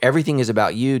 So everything is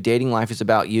about you. Dating life is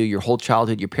about you. Your whole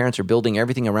childhood, your parents are building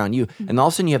everything around you. And all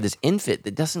of a sudden you have this infant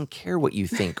that doesn't care what you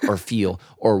think or feel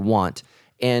or want.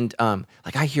 And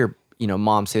like I hear,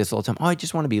 moms say this all the time, oh, I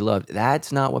just want to be loved.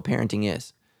 That's not what parenting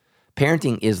is.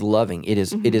 Parenting is loving. It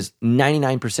is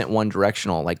 99% one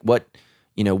directional. Like what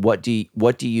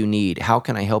do you need? How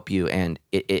can I help you? And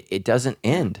it doesn't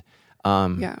end.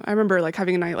 Yeah. I remember like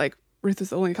having a night, like Ruth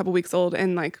was only a couple weeks old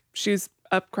and like she was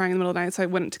up crying in the middle of the night. So I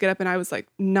went to get up and I was like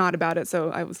not about it.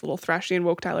 So I was a little thrashy and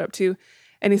woke Tyler up too.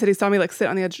 And he said he saw me like sit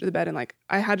on the edge of the bed and like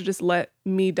I had to just let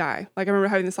me die. Like I remember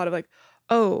having this thought of like,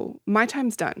 oh, my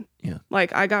time's done. Yeah.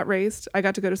 Like I got raised, I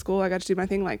got to go to school, I got to do my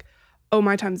thing. Like, oh,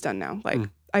 my time's done now. Like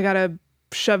I got to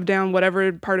shove down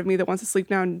whatever part of me that wants to sleep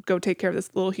now and go take care of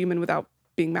this little human without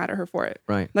being mad at her for it.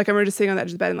 Right. Like I remember just sitting on the edge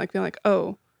of the bed and like feeling like,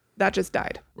 oh, that just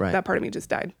died. Right. That part of me just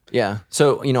died. Yeah.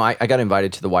 So, I got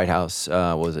invited to the White House,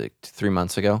 was it 3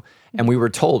 months ago? And we were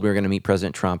told we were going to meet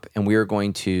President Trump and we were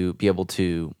going to be able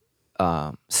to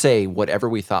say whatever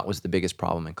we thought was the biggest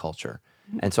problem in culture.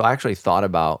 And so I actually thought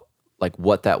about like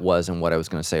what that was and what I was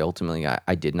going to say. Ultimately,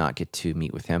 I did not get to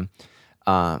meet with him.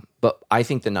 But I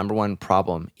think the number one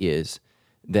problem is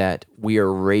that we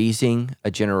are raising a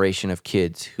generation of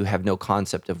kids who have no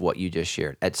concept of what you just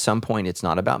shared. At some point, it's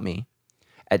not about me.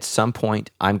 At some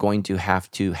point, I'm going to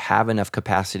have enough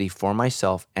capacity for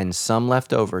myself and some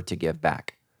left over to give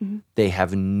back. They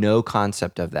have no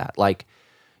concept of that. Like,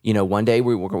 one day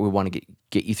we want to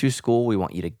get you through school. We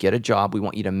want you to get a job. We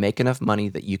want you to make enough money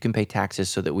that you can pay taxes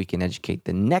so that we can educate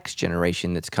the next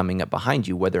generation that's coming up behind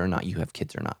you, whether or not you have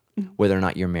kids or not, whether or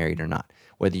not you're married or not,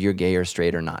 whether you're gay or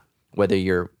straight or not, whether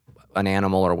you're an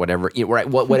animal or whatever, right?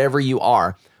 Whatever you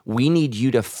are, we need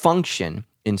you to function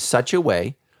in such a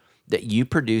way that you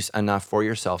produce enough for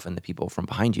yourself and the people from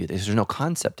behind you. There's no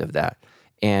concept of that.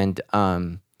 And,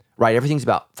 right, everything's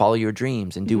about follow your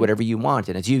dreams and do whatever you want.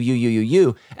 And it's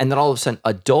you. And then all of a sudden,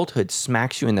 adulthood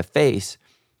smacks you in the face.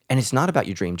 And it's not about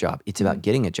your dream job. It's about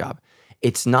getting a job.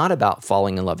 It's not about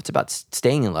falling in love. It's about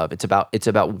staying in love. It's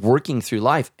about working through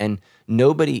life. And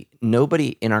nobody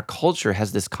in our culture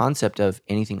has this concept of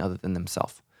anything other than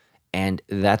themselves. And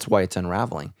that's why it's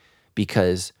unraveling,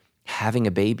 because having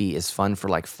a baby is fun for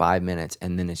like 5 minutes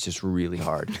and then it's just really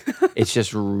hard. It's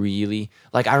just really,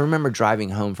 like I remember driving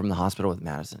home from the hospital with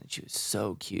Madison and she was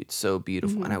so cute, so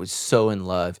beautiful. And I was so in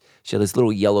love. She had this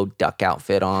little yellow duck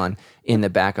outfit on in the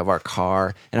back of our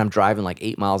car and I'm driving like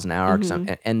 8 miles an hour.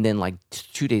 And then like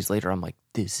 2 days later, I'm like,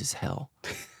 this is hell.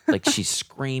 Like she's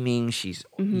screaming, she's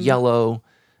yellow.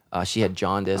 She had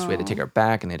jaundice. We had to take her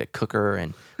back and they had to cook her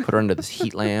and put her under this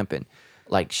heat lamp. And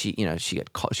like she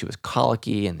was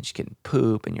colicky and then she couldn't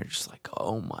poop and you're just like,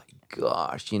 oh my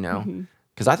gosh,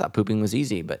 because I thought pooping was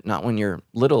easy, but not when you're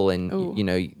little and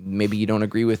maybe you don't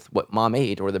agree with what mom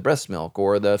ate or the breast milk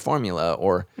or the formula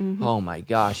or oh my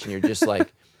gosh, and you're just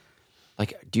like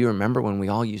do you remember when we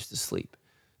all used to sleep?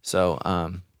 So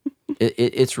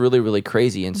it's really, really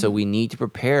crazy, and so we need to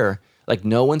prepare. Like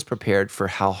no one's prepared for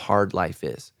how hard life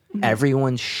is.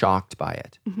 Everyone's shocked by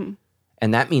it.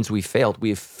 And that means we failed. We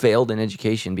have failed in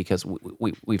education because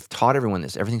we've taught everyone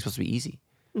this. Everything's supposed to be easy.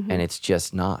 And it's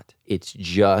just not. It's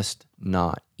just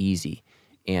not easy.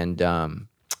 And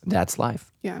that's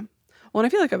life. Yeah. Well, and I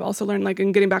feel like I've also learned, like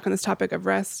in getting back on this topic of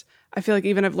rest, I feel like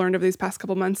even I've learned over these past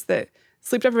couple months that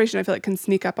sleep deprivation, I feel like, can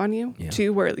sneak up on you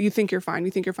too, where you think you're fine,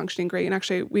 you think you're functioning great. And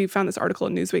actually, we found this article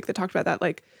in Newsweek that talked about that.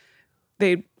 Like,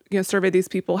 they surveyed these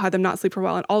people, had them not sleep for a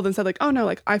while, and all of them said, like, oh no,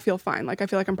 like, I feel fine. Like, I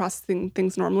feel like I'm processing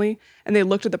things normally. And they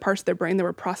looked at the parts of their brain that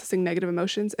were processing negative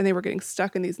emotions, and they were getting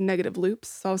stuck in these negative loops.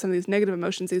 So all of a sudden, these negative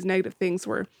emotions, these negative things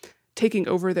were taking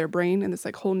over their brain in this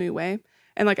like whole new way.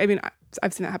 And like, I mean,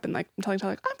 I've seen that happen. Like, I'm telling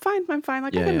Tyler, like, I'm fine.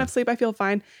 Like, I get enough sleep. I feel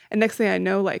fine. And next thing I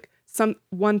know, like,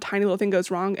 one tiny little thing goes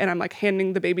wrong, and I'm like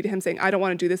handing the baby to him saying, I don't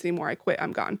want to do this anymore. I quit.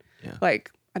 I'm gone. Yeah.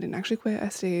 Like, I didn't actually quit. I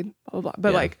stayed, blah, blah, blah.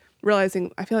 But like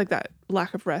realizing, I feel like that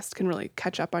lack of rest can really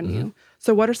catch up on you.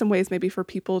 So what are some ways maybe for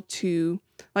people to,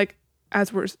 like, I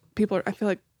feel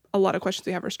like a lot of questions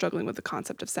we have are struggling with the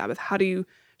concept of Sabbath. How do you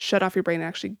shut off your brain and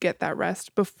actually get that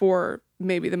rest before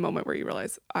maybe the moment where you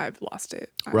realize I've lost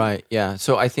it? Right. Yeah.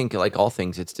 So I think, like all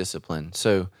things, it's discipline.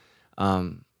 So,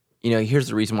 here's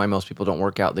the reason why most people don't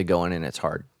work out. They go in and it's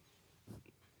hard.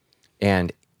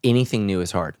 And anything new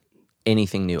is hard.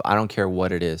 Anything new. I don't care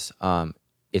what it is.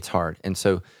 It's hard. And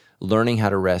so learning how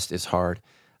to rest is hard.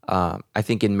 I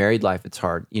think in married life, it's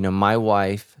hard. My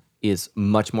wife is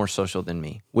much more social than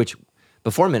me, which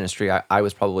before ministry, I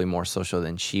was probably more social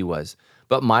than she was.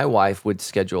 But my wife would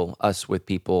schedule us with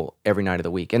people every night of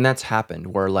the week. And that's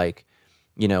happened where, like,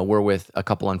 we're with a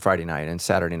couple on Friday night and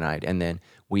Saturday night, and then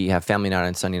we have family night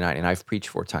on Sunday night, and I've preached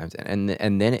 4 times. And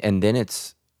then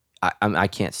it's, I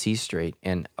can't see straight,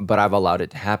 but I've allowed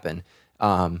it to happen.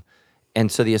 And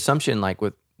so the assumption, like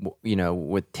with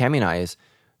Tammy and I is,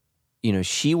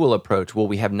 she will approach, well,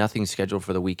 we have nothing scheduled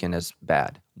for the weekend as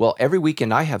bad. Well, every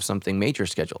weekend I have something major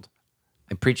scheduled.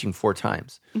 I'm preaching 4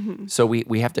 times. So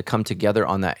we have to come together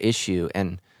on that issue,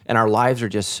 and our lives are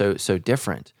just so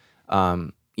different.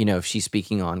 If she's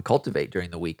speaking on Cultivate during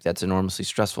the week, that's enormously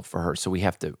stressful for her. So we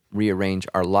have to rearrange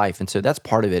our life. And so that's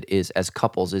part of it is, as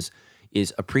couples, is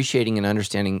appreciating and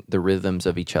understanding the rhythms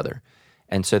of each other.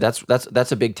 And so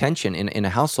that's a big tension in a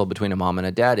household between a mom and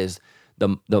a dad is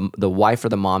the wife or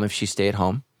the mom, if she stay at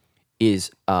home, is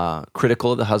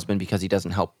critical of the husband because he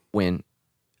doesn't help when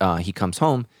he comes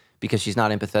home, because she's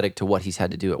not empathetic to what he's had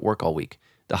to do at work all week.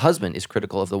 The husband is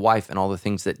critical of the wife and all the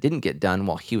things that didn't get done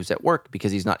while he was at work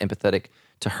because he's not empathetic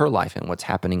to her life and what's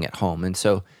happening at home. And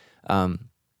so,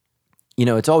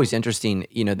 it's always interesting.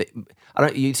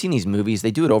 You've seen these movies;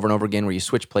 they do it over and over again where you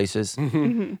switch places.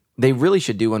 They really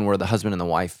should do one where the husband and the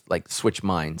wife like switch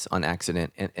minds on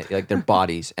accident, and like their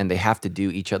bodies, and they have to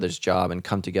do each other's job and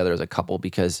come together as a couple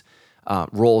because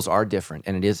roles are different,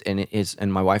 and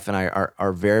my wife and I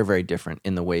are very, very different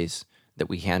in the ways that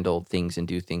we handle things and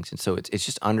do things. And so it's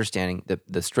just understanding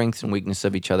the strengths and weakness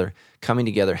of each other, coming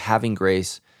together, having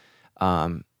grace,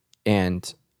 my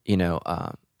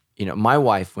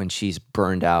wife, when she's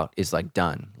burned out, is like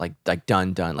done, like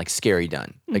done, like scary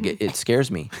done. Like it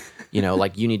scares me,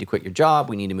 like you need to quit your job.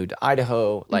 We need to move to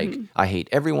Idaho. Like I hate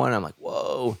everyone. I'm like,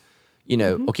 whoa.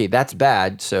 Okay, that's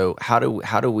bad. So how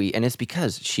do we, and it's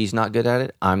because she's not good at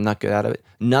it. I'm not good at it.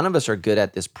 None of us are good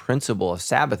at this principle of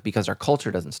Sabbath because our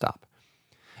culture doesn't stop.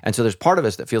 And so there's part of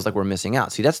us that feels like we're missing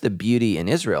out. See, that's the beauty in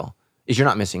Israel is you're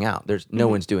not missing out. There's no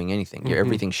one's doing anything.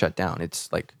 Everything's shut down.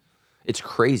 It's like, it's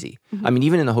crazy. I mean,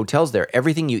 even in the hotels there,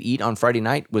 everything you eat on Friday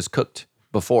night was cooked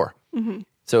before.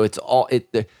 So it's all,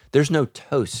 there's no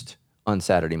toast on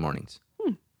Saturday mornings.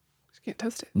 You can't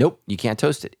toast it. Nope, you can't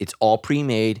toast it. It's all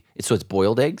pre-made. So it's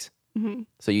boiled eggs.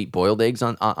 So you eat boiled eggs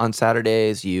on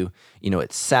Saturdays.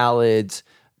 It's salads.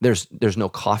 There's no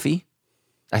coffee.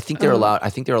 I think they're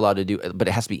allowed to do, but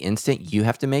it has to be instant. You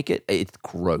have to make it. It's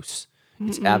gross.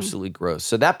 It's absolutely gross.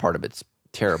 So that part of it's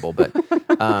terrible. But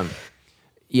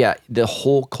the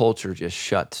whole culture just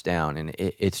shuts down, and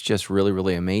it's just really,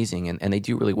 really amazing. And they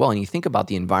do really well. And you think about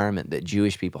the environment that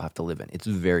Jewish people have to live in. It's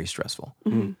very stressful.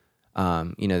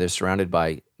 They're surrounded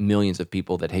by millions of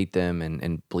people that hate them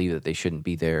and believe that they shouldn't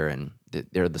be there, and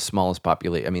they're the smallest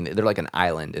population. I mean, they're like an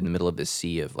island in the middle of this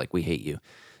sea of like, we hate you.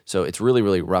 So it's really,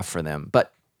 really rough for them,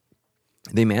 but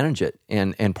they manage it.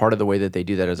 And part of the way that they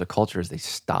do that as a culture is they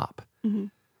stop.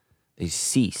 They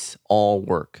cease all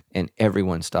work, and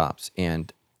everyone stops.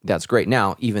 And that's great.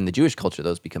 Now, even the Jewish culture,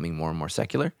 though, is becoming more and more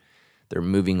secular. They're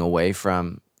moving away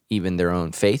from even their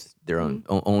own faith, their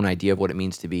own idea of what it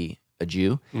means to be a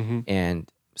Jew. And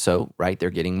so, right,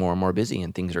 they're getting more and more busy,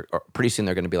 and things are pretty soon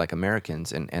they're going to be like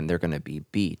Americans, and they're going to be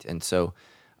beat. And so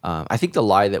I think the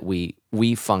lie that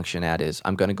we function at is,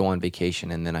 I'm going to go on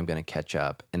vacation and then I'm going to catch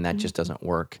up, and that just doesn't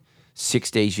work.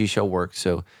 6 days you shall work.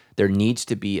 So there needs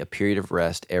to be a period of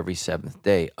rest every 7th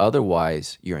day.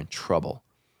 Otherwise, you're in trouble.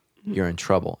 You're in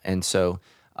trouble. And so,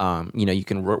 you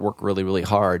can work really, really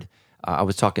hard. I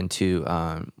was talking to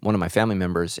one of my family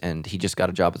members, and he just got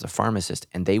a job as a pharmacist,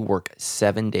 and they work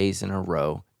 7 days in a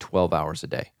row, 12 hours a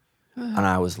day. And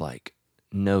I was like,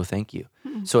 no, thank you.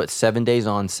 So it's 7 days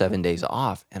on, 7 days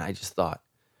off. And I just thought,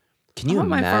 can you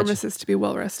imagine? I want my pharmacist to be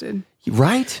well rested.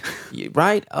 Right?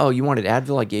 Right? Oh, you wanted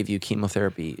Advil? I gave you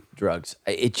chemotherapy drugs.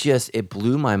 It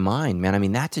blew my mind, man. I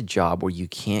mean, that's a job where you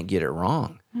can't get it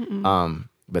wrong.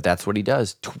 But that's what he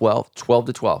does, 12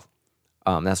 to 12.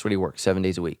 That's what he works 7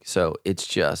 days a week. So it's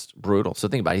just brutal. So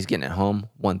think about it. He's getting at home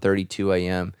 1:30, 2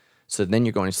 a.m. So then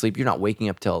you're going to sleep. You're not waking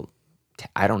up till,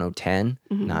 10,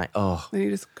 9. Oh. Then you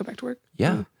just go back to work?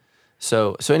 Yeah.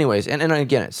 So anyways, and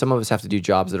again, some of us have to do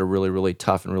jobs that are really, really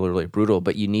tough and really, really brutal,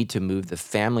 but you need to move the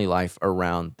family life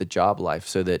around the job life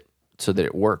so that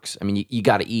it works. I mean, you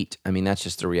got to eat. I mean, that's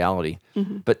just the reality.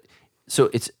 But so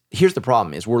here's the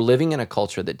problem is we're living in a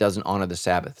culture that doesn't honor the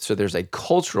Sabbath. So there's a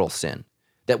cultural sin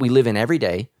that we live in every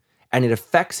day, and it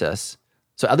affects us.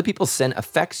 So other people's sin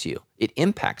affects you. It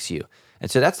impacts you. And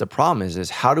so that's the problem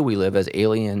is how do we live as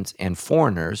aliens and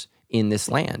foreigners in this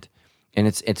land? And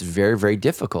it's very, very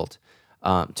difficult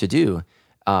to do.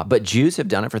 But Jews have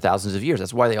done it for thousands of years.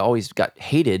 That's why they always got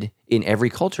hated in every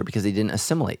culture, because they didn't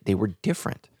assimilate. They were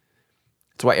different.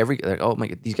 That's why oh my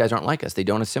God, these guys aren't like us. They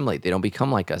don't assimilate. They don't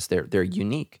become like us. They're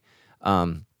unique.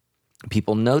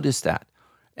 People notice that,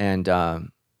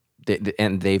 and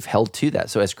they've held to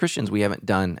that. So as Christians, we haven't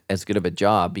done as good of a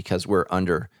job because we're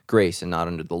under grace and not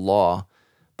under the law.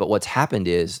 But what's happened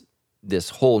is this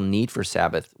whole need for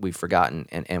Sabbath we've forgotten,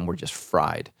 and we're just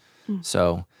fried.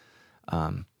 So,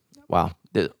 wow,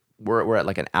 we're at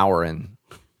like an hour, and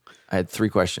I had 3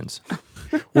 questions.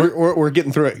 We're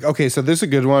getting through it. Okay, so this is a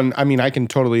good one. I mean, I can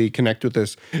totally connect with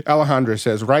this. Alejandra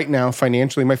says, right now,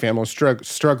 financially, my family is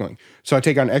struggling. So I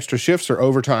take on extra shifts or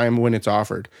overtime when it's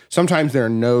offered. Sometimes there are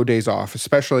no days off,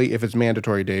 especially if it's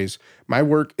mandatory days. My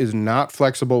work is not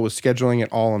flexible with scheduling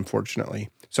at all, unfortunately.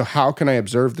 So how can I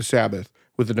observe the Sabbath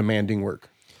with the demanding work?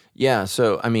 Yeah,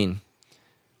 so, I mean,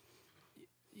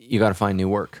 you got to find new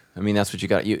work. I mean, that's what you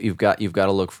got. You've got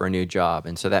to look for a new job,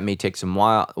 and so that may take some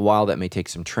while. That may take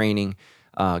some training.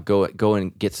 Go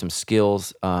and get some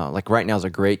skills. Like right now is a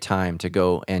great time to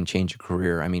go and change your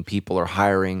career. I mean, people are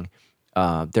hiring.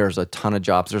 There's a ton of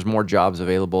jobs. There's more jobs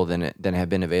available than have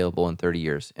been available in 30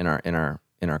 years in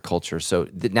our culture. So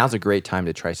now's a great time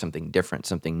to try something different,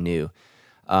 something new.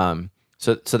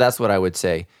 So that's what I would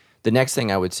say. The next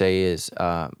thing I would say is,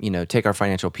 take our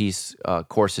financial peace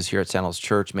courses here at Sandals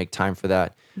Church. Make time for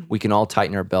that. We can all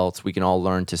tighten our belts. We can all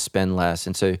learn to spend less.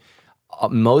 And so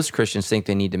most Christians think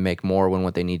they need to make more when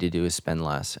what they need to do is spend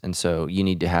less. And so you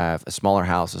need to have a smaller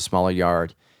house, a smaller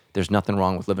yard. There's nothing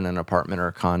wrong with living in an apartment or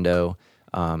a condo.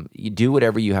 You do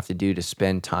whatever you have to do to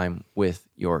spend time with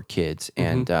your kids.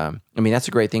 And I mean, that's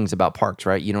the great things about parks,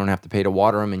 right? You don't have to pay to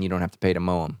water them, and you don't have to pay to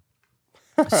mow them.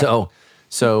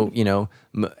 So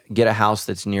get a house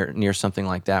that's near something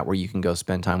like that where you can go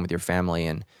spend time with your family.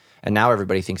 And now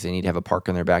everybody thinks they need to have a park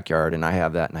in their backyard, and I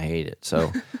have that and I hate it.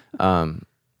 So,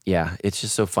 yeah, it's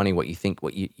just so funny what you think,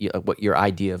 what your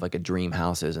idea of like a dream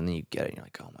house is, and then you get it and you're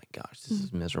like, oh my gosh, this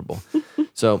is miserable.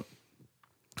 So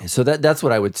that's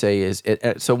what I would say is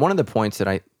it. So one of the points that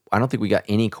I don't think we got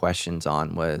any questions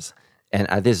on was, and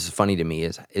this is funny to me,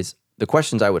 is the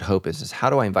questions I would hope is how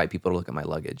do I invite people to look at my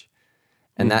luggage?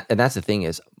 And that's the thing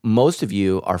is, most of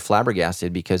you are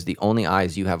flabbergasted because the only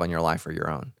eyes you have on your life are your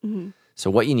own. Mm-hmm.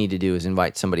 So what you need to do is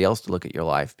invite somebody else to look at your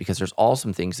life, because there's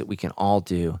awesome things that we can all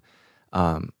do.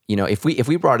 If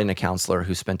we brought in a counselor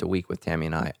who spent a week with Tammy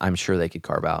and I'm sure they could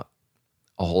carve out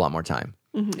a whole lot more time.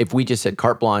 Mm-hmm. If we just said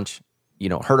carte blanche,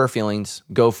 hurt our feelings,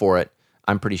 go for it,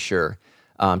 I'm pretty sure.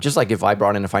 Just like if I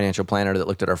brought in a financial planner that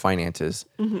looked at our finances,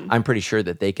 I'm pretty sure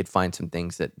that they could find some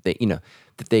things that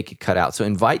they could cut out. So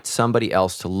invite somebody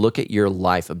else to look at your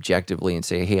life objectively and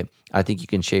say, hey, I think you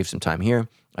can shave some time here.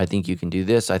 I think you can do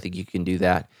this. I think you can do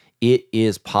that. It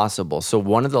is possible. So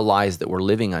one of the lies that we're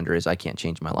living under is I can't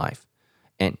change my life.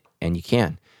 And you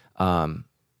can.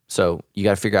 So you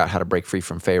got to figure out how to break free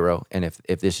from Pharaoh. And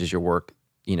if this is your work,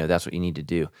 that's what you need to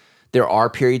do. There are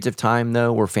periods of time,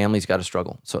 though, where families got to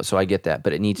struggle. So I get that,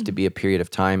 but it needs to be a period of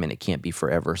time, and it can't be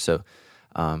forever. So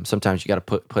sometimes you got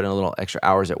to put in a little extra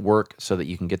hours at work so that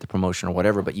you can get the promotion or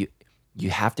whatever. But you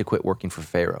have to quit working for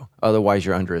Pharaoh, otherwise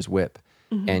you're under his whip,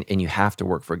 and you have to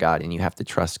work for God, and you have to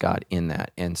trust God in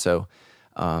that. And so,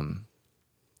 that's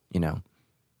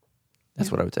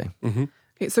what I would say. Mm-hmm.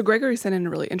 Okay, so Gregory sent in a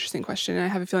really interesting question, and I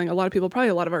have a feeling a lot of people, probably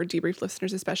a lot of our Debrief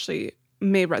listeners especially,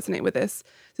 may resonate with this.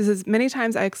 This is, many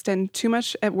times I extend too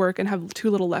much at work and have too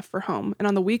little left for home. And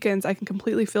on the weekends, I can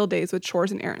completely fill days with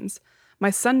chores and errands. My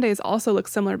Sundays also look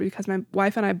similar because my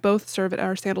wife and I both serve at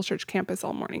our Sandal Church campus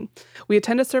all morning. We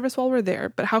attend a service while we're there,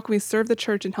 but how can we serve the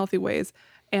church in healthy ways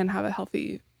and have a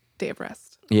healthy day of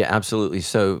rest? Yeah, absolutely.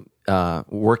 So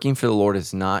working for the Lord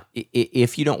is not,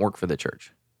 if you don't work for the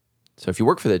church. So if you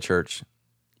work for the church,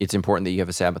 it's important that you have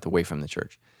a Sabbath away from the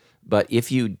church. But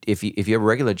if you have a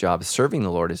regular job, serving the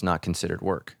Lord is not considered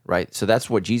work, right? So that's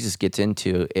what Jesus gets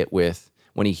into it with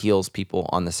when he heals people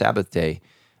on the Sabbath day.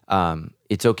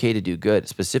 It's okay to do good.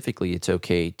 Specifically, it's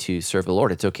okay to serve the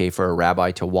Lord. It's okay for a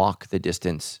rabbi to walk the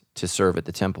distance to serve at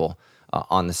the temple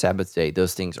on the Sabbath day.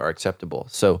 Those things are acceptable.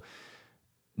 So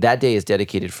that day is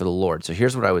dedicated for the Lord. So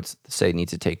here's what I would say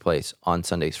needs to take place on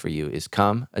Sundays for you is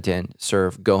come, attend,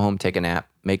 serve, go home, take a nap,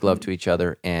 make love to each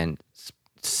other, and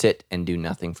sit and do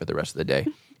nothing for the rest of the day.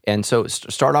 And so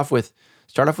start off with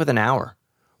an hour.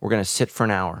 We're going to sit for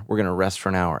an hour. We're going to rest for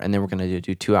an hour. And then we're going to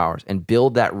do 2 hours and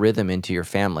build that rhythm into your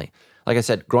family. Like I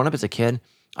said, growing up as a kid,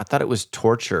 I thought it was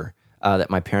torture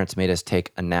that my parents made us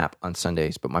take a nap on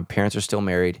Sundays. But my parents are still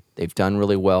married. They've done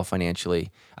really well financially.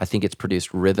 I think it's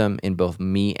produced rhythm in both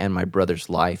me and my brother's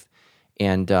life.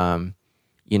 And,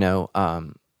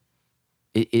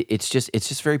 it's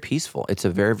just very peaceful. It's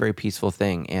a very, very peaceful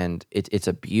thing. And it's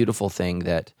a beautiful thing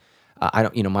that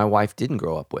my wife didn't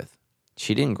grow up with.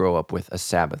 She didn't grow up with a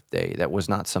Sabbath day. That was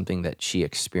not something that she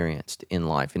experienced in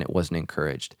life, and it wasn't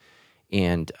encouraged.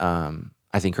 And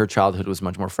I think her childhood was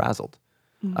much more frazzled,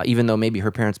 even though maybe her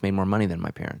parents made more money than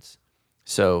my parents.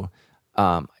 So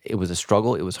it was a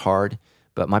struggle. It was hard,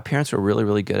 but my parents were really,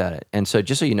 really good at it. And so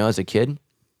just so you know, as a kid,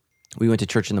 we went to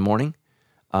church in the morning.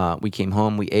 We came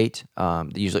home, we ate.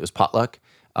 Usually it was potluck.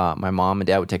 My mom and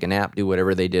dad would take a nap, do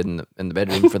whatever they did in the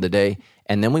bedroom for the day,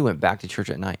 and then we went back to church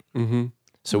at night. Mm-hmm.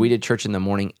 So we did church in the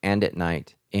morning and at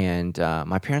night, and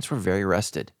my parents were very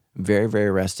rested, very, very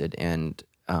rested, and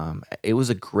it was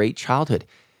a great childhood.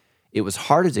 It was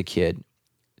hard as a kid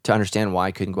to understand why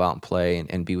I couldn't go out and play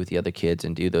and be with the other kids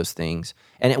and do those things.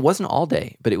 And it wasn't all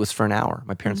day, but it was for an hour.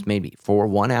 My parents made me for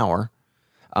 1 hour.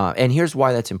 And here's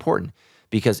why that's important.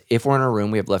 Because if we're in our room,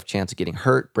 we have less chance of getting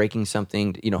hurt, breaking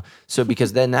something, So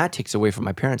because then that takes away from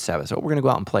my parents' Sabbath. So we're going to go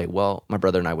out and play. Well, my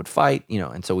brother and I would fight,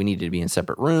 and so we needed to be in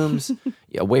separate rooms,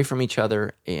 away from each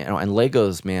other. And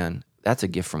Legos, man, that's a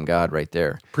gift from God right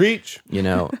there. Preach.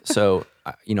 So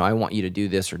I want you to do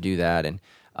this or do that, and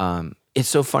it's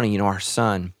so funny. Our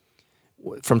son,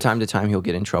 from time to time, he'll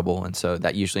get in trouble, and so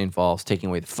that usually involves taking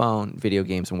away the phone, video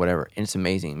games, and whatever. And it's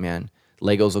amazing, man.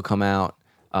 Legos will come out.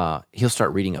 He'll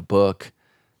start reading a book.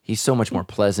 He's so much more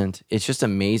pleasant. It's just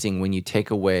amazing when you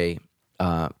take away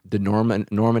the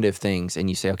normative things and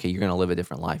you say, okay, you're going to live a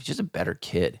different life. He's just a better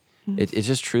kid. It's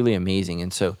just truly amazing.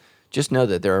 And so just know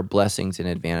that there are blessings and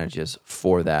advantages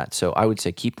for that. So I would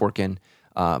say keep working,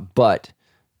 but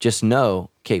just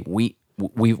know, okay,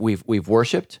 we've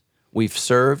worshiped, we've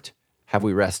served, have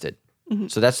we rested? Mm-hmm.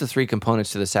 So that's the three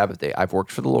components to the Sabbath day. I've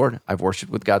worked for the Lord. I've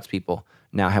worshiped with God's people.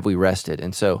 Now have we rested?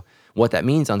 And so what that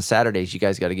means on Saturdays, you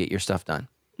guys got to get your stuff done.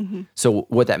 Mm-hmm. So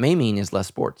what that may mean is less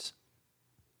sports,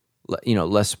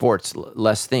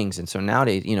 less things. And so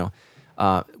nowadays,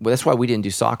 that's why we didn't do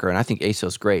soccer. And I think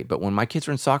ASO's great. But when my kids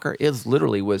were in soccer, it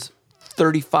literally was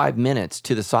 35 minutes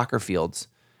to the soccer fields.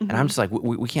 Mm-hmm. And I'm just like,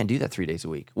 we can't do that 3 days a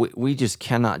week. We just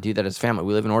cannot do that as a family.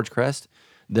 We live in Orange Crest.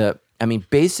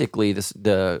 Basically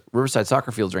the Riverside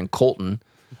soccer fields are in Colton.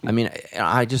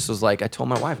 I just was like, I told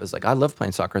my wife, I was like, I love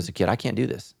playing soccer as a kid. I can't do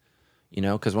this.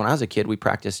 Because when I was a kid, we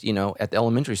practiced, at the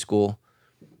elementary school,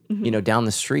 down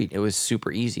the street. It was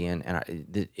super easy, and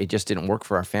it just didn't work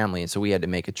for our family, and so we had to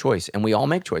make a choice, and we all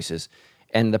make choices.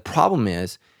 And the problem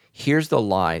is, here's the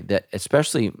lie that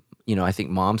especially, I think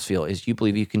moms feel is you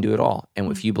believe you can do it all, and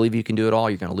if you believe you can do it all,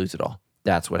 you're going to lose it all.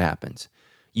 That's what happens.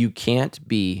 You can't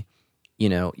be,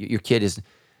 your kid is...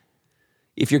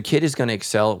 If your kid is going to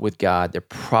excel with God, they're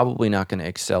probably not going to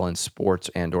excel in sports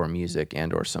and or music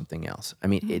and or something else.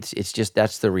 It's just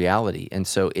that's the reality. And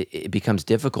so it becomes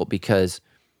difficult because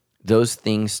those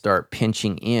things start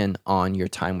pinching in on your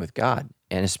time with God.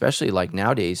 And especially like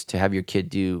nowadays, to have your kid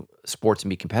do sports and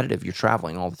be competitive, you're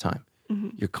traveling all the time.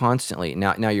 Mm-hmm. You're constantly,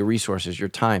 now your resources, your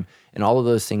time, and all of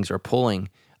those things are pulling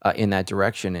in that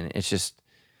direction. And it's just,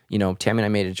 Tammy and I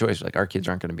made a choice. Like, our kids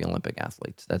aren't going to be Olympic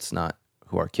athletes. That's not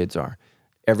who our kids are.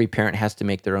 Every parent has to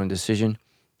make their own decision.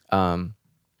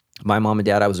 My mom and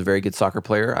dad, I was a very good soccer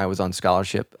player. I was on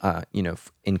scholarship,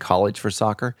 in college for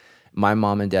soccer. My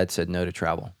mom and dad said no to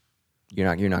travel. You're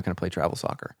not going to play travel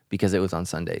soccer because it was on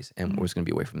Sundays and was going to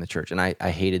be away from the church. And I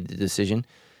hated the decision,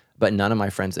 but none of my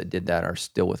friends that did that are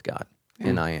still with God,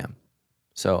 and I am.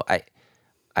 So I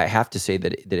have to say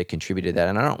that it contributed to that.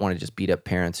 And I don't want to just beat up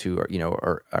parents who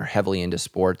are, are heavily into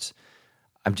sports.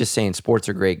 I'm just saying sports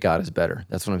are great. God is better.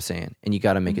 That's what I'm saying. And you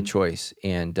got to make a choice.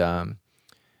 And,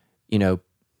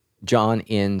 John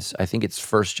ends, I think it's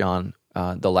First John,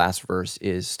 the last verse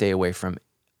is stay away from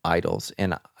idols.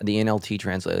 And the NLT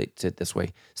translates it this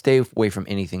way: stay away from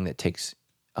anything that takes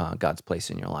God's place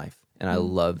in your life. And I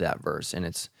love that verse. And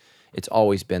it's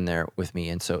always been there with me.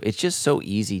 And so it's just so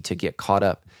easy to get caught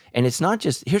up. And it's not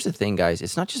just, here's the thing, guys,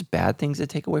 it's not just bad things that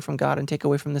take away from God and take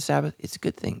away from the Sabbath. It's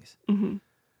good things.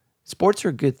 Sports are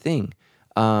a good thing.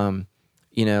 Traveling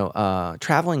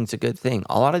is a good thing.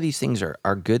 A lot of these things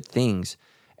are good things.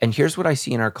 And here's what I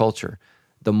see in our culture.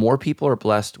 The more people are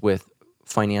blessed with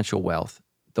financial wealth,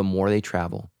 the more they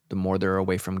travel, the more they're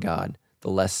away from God, the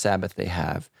less Sabbath they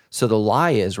have. So the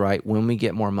lie is, right, when we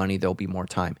get more money, there'll be more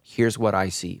time. Here's what I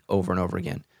see over and over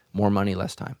again: more money,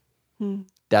 less time.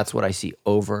 That's what I see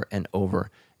over and over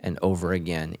and over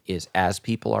again, is as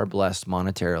people are blessed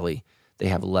monetarily, they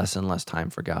have less and less time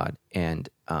for God, and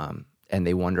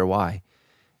they wonder why.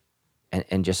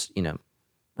 And just,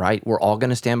 right? We're all going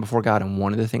to stand before God, and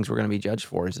one of the things we're going to be judged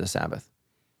for is the Sabbath.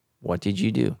 What did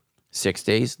you do? 6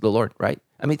 days, the Lord, right?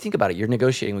 I mean, think about it. You're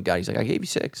negotiating with God. He's like, I gave you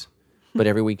 6, but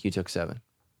every week you took 7.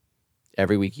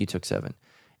 Every week you took 7.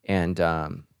 And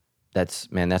that's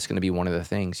going to be one of the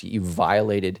things. You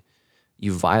violated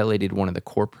one of the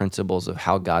core principles of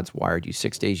how God's wired you.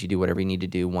 6 days you do whatever you need to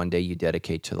do. 1 day you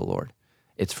dedicate to the Lord.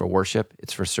 It's for worship,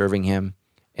 it's for serving him,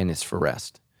 and it's for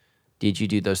rest. Did you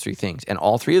do those 3 things? And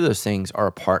all 3 of those things are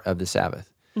a part of the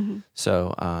Sabbath.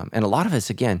 So, and a lot of us,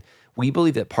 again, we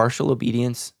believe that partial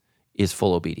obedience is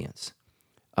full obedience.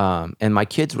 And my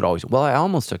kids would always, well, I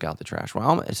almost took out the trash.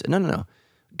 Well, no.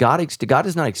 God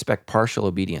does not expect partial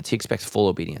obedience. He expects full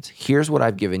obedience. Here's what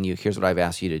I've given you. Here's what I've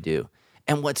asked you to do.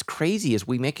 And what's crazy is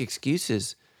we make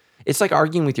excuses. It's like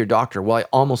arguing with your doctor. Well, I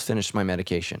almost finished my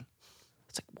medication.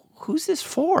 It's like, well, who's this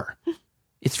for?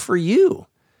 It's for you.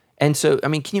 And so, I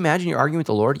mean, can you imagine you're arguing with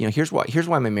the Lord? Here's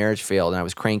why my marriage failed, and I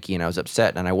was cranky and I was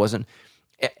upset and I wasn't.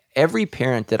 Every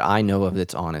parent that I know of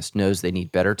that's honest knows they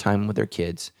need better time with their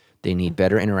kids. They need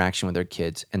better interaction with their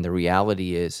kids. And the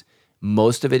reality is,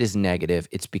 most of it is negative.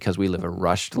 It's because we live a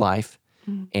rushed life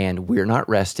and we're not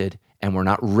rested and we're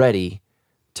not ready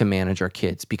to manage our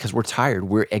kids because we're tired.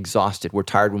 We're exhausted. We're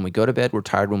tired when we go to bed. We're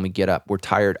tired when we get up. We're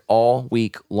tired all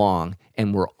week long,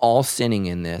 and we're all sinning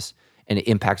in this. And it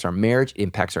impacts our marriage. It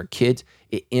impacts our kids.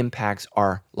 It impacts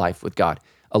our life with God.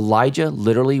 Elijah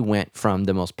literally went from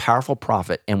the most powerful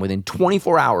prophet, and within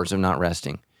 24 hours of not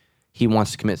resting, he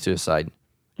wants to commit suicide,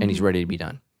 and he's ready to be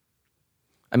done.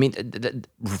 I mean,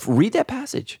 read that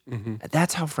passage.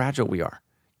 That's how fragile we are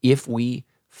if we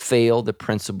fail the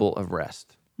principle of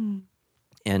rest.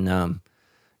 And,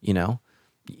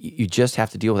 you just have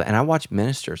to deal with it. And I watch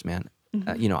ministers, man.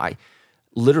 I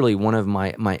literally, one of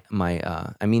my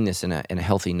I mean this in a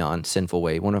healthy, non-sinful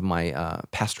way, one of my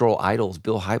pastoral idols,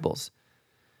 Bill Hybels,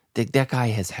 that guy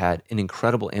has had an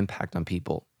incredible impact on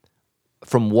people.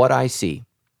 From what I see,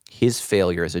 his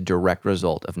failure is a direct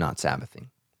result of not Sabbathing.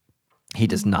 He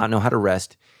does not know how to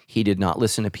rest. He did not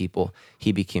listen to people.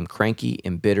 He became cranky,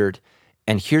 embittered.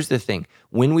 And here's the thing.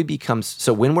 When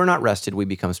we're not rested, we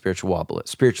become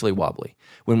spiritually wobbly.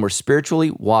 When we're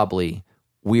spiritually wobbly,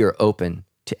 we are open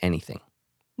to anything.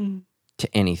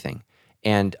 To anything.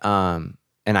 And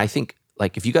I think,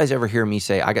 like, if you guys ever hear me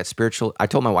say, I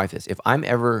told my wife this, if I'm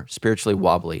ever spiritually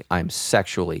wobbly, I'm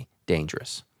sexually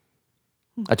dangerous.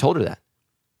 I told her that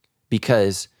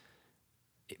because,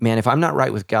 man, if I'm not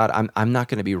right with God, I'm not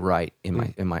going to be right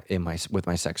with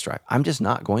my sex drive. I'm just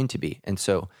not going to be. And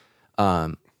so,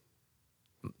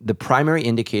 the primary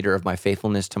indicator of my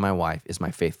faithfulness to my wife is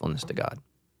my faithfulness to God.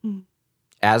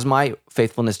 As my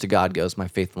faithfulness to God goes, my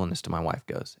faithfulness to my wife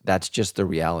goes. That's just the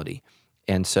reality.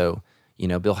 And so,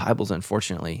 Bill Hybels,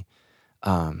 unfortunately,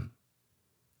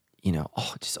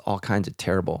 just all kinds of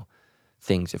terrible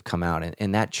things have come out.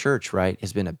 And that church, right,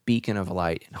 has been a beacon of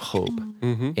light and hope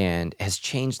and has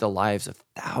changed the lives of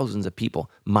thousands of people,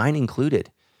 mine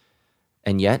included.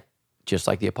 And yet, just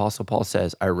like the Apostle Paul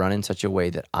says, I run in such a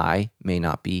way that I may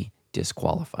not be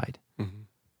disqualified.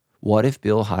 What if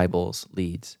Bill Hybels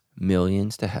leads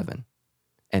millions to heaven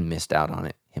and missed out on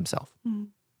it himself?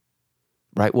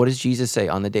 Right? What does Jesus say?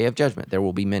 On the day of judgment, there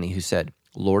will be many who said,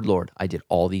 Lord, Lord, I did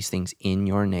all these things in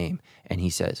your name. And he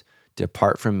says,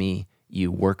 depart from me,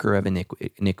 you worker of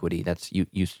iniquity. That's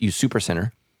you super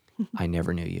sinner. I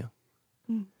never knew you.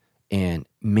 And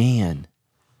man,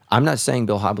 I'm not saying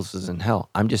Bill Hybels is in hell.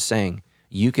 I'm just saying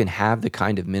you can have the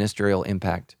kind of ministerial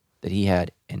impact that he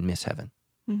had and miss heaven.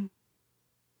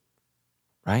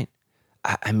 Right?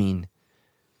 I mean,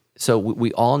 so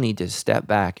we all need to step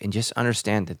back and just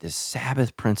understand that this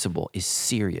Sabbath principle is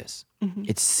serious. Mm-hmm.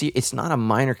 It's not a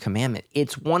minor commandment.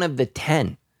 It's one of the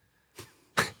 10.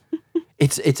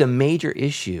 It's a major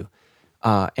issue.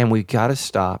 And we've got to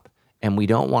stop, and we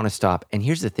don't want to stop. And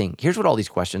here's the thing. Here's what all these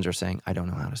questions are saying. I don't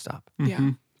know how to stop.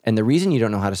 Yeah. And the reason you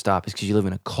don't know how to stop is because you live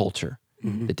in a culture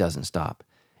that doesn't stop.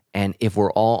 And if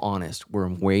we're all honest, we're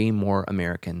way more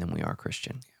American than we are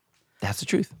Christian. That's the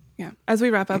truth. Yeah. As we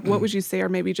wrap up, what would you say are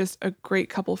maybe just a great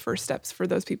couple first steps for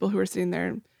those people who are sitting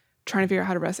there trying to figure out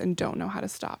how to rest and don't know how to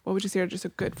stop? What would you say are just a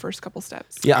good first couple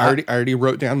steps? Yeah, I already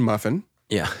wrote down muffin.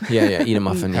 Yeah. Eat a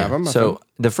muffin. Have a muffin. So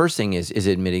the first thing is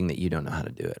admitting that you don't know how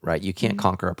to do it, right? You can't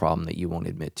conquer a problem that you won't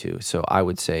admit to. So I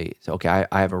would say, okay,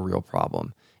 I have a real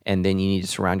problem. And then you need to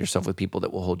surround yourself with people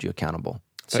that will hold you accountable.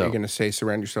 I thought you were going to say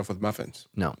surround yourself with muffins.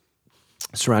 No.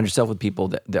 Surround yourself with people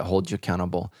that hold you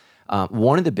accountable.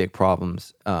 One of the big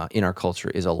problems in our culture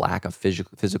is a lack of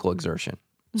physical exertion.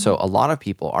 So a lot of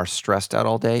people are stressed out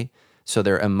all day, so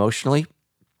they're emotionally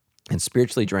and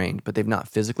spiritually drained, but they've not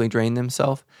physically drained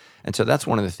themselves. And so that's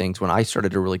one of the things when I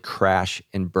started to really crash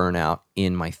and burn out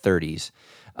in my 30s.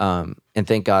 And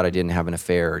thank God I didn't have an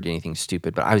affair or did anything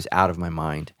stupid, but I was out of my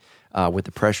mind with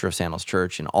the pressure of Sandals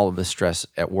Church and all of the stress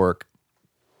at work.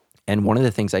 And one of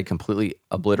the things I completely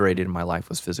obliterated in my life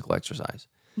was physical exercise.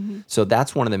 So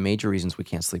that's one of the major reasons we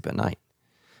can't sleep at night,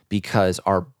 because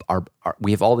our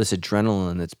we have all this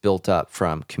adrenaline that's built up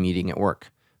from commuting at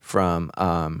work, from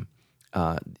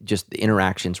just the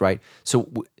interactions, right?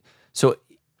 So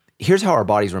here's how our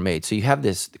bodies were made. So you have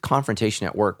this confrontation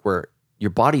at work where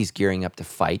your body's gearing up to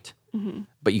fight,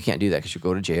 but you can't do that because you'll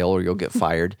go to jail or you'll get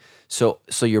fired. So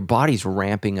your body's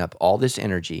ramping up all this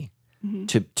energy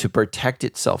to protect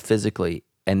itself physically,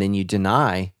 and then you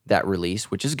deny that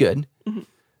release, which is good,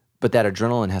 but that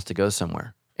adrenaline has to go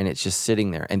somewhere, and it's just sitting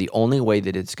there. And the only way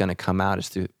that it's going to come out is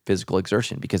through physical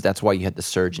exertion, because that's why you had the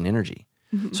surge in energy.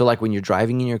 So like when you're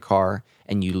driving in your car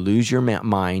and you lose your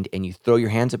mind and you throw your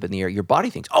hands up in the air, your body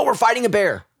thinks, oh, we're fighting a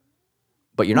bear.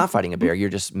 But you're not fighting a bear. You're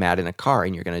just mad in a car,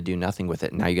 and you're going to do nothing with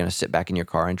it. And now you're going to sit back in your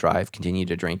car and drive, continue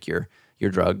to drink your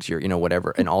drugs, your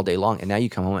whatever, and all day long. And now you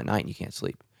come home at night and you can't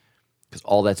sleep because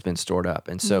all that's been stored up.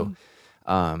 And so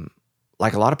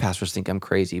like a lot of pastors think I'm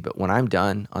crazy, but when I'm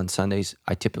done on Sundays,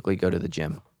 I typically go to the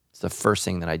gym. It's the first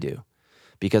thing that I do,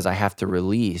 because I have to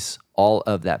release all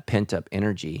of that pent-up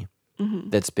energy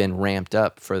that's been ramped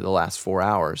up for the last 4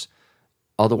 hours.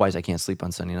 Otherwise, I can't sleep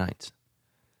on Sunday nights.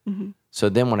 So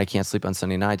then when I can't sleep on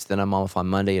Sunday nights, then I'm off on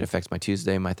Monday. It affects my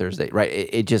Tuesday, my Thursday, right?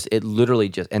 It literally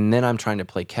just, and then I'm trying to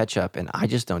play catch up, and I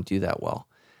just don't do that well.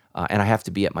 And I have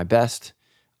to be at my best.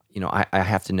 I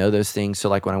have to know those things. So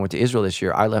like when I went to Israel this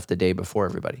year, I left the day before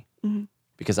everybody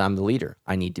because I'm the leader.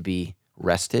 I need to be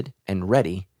rested and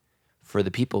ready for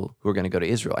the people who are going to go to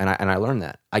Israel. And I learned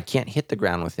that. I can't hit the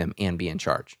ground with them and be in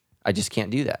charge. I just can't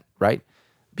do that, right?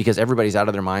 Because everybody's out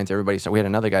of their minds. We had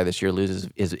another guy this year lose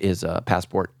his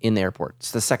passport in the airport.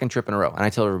 It's the second trip in a row. And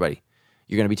I tell everybody,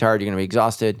 you're going to be tired. You're going to be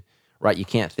exhausted, right? You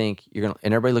can't think. And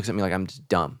everybody looks at me like I'm just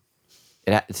dumb.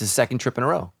 It's the second trip in a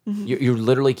row. You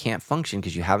literally can't function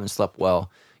because you haven't slept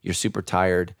well. You're super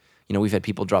tired. We've had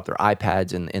people drop their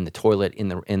iPads in the toilet in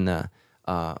the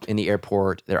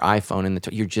airport, their iPhone in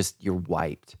the you're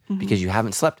wiped because you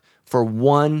haven't slept for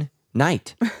one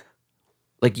night.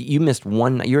 Like you missed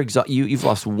one night. You've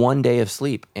lost one day of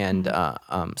sleep, and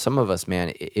some of us,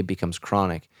 man, it becomes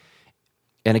chronic.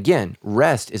 And again,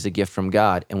 rest is a gift from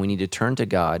God, and we need to turn to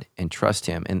God and trust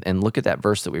Him. And look at that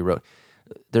verse that we wrote.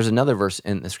 There's another verse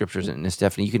in the scriptures, and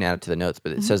Stephanie, you can add it to the notes,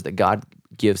 but it says that God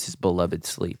gives His beloved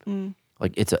sleep.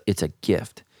 Like it's a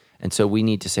gift. And so we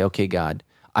need to say, okay, God,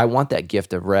 I want that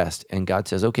gift of rest. And God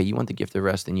says, okay, you want the gift of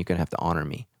rest, then you're going to have to honor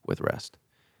me with rest.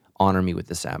 Honor me with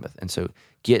the Sabbath. And so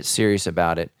get serious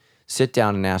about it. Sit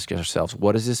down and ask yourselves,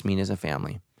 what does this mean as a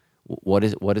family? What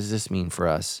does this mean for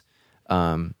us?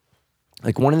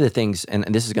 Like one of the things, and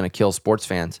this is going to kill sports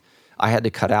fans, I had to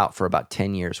cut out for about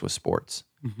 10 years with sports.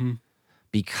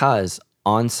 Because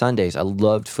on Sundays, I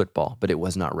loved football, but it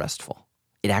was not restful.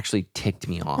 It actually ticked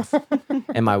me off.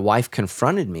 And my wife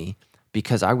confronted me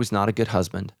because I was not a good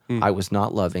husband. I was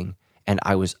not loving, and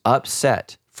I was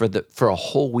upset for a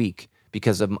whole week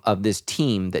because of this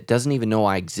team that doesn't even know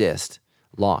I exist,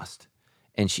 lost.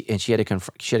 And she had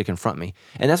to confront me.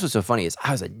 And that's what's so funny is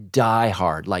I was a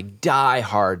diehard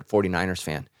 49ers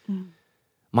fan.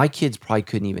 My kids probably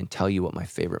couldn't even tell you what my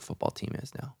favorite football team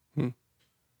is now.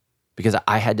 Because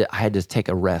I had to take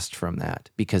a rest from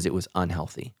that because it was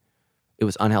unhealthy. It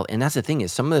was unhealthy. And that's the thing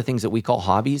is some of the things that we call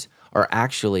hobbies are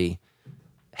actually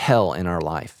hell in our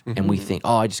life. And we think,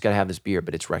 oh, I just got to have this beer,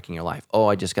 but it's wrecking your life. Oh,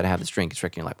 I just got to have this drink, it's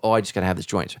wrecking your life. Oh, I just got to have this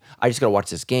joint. I just got to watch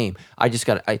this game.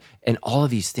 And all of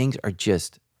these things are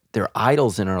just they're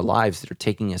idols in our lives that are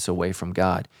taking us away from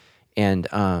God. And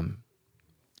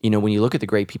when you look at the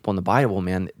great people in the Bible,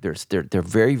 man, they're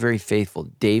very, very faithful.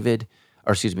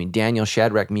 Daniel,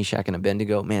 Shadrach, Meshach, and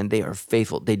Abednego, man, they are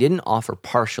faithful. They didn't offer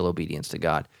partial obedience to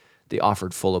God. They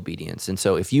offered full obedience. And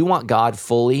so if you want God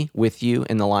fully with you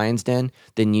in the lion's den,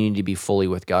 then you need to be fully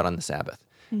with God on the Sabbath.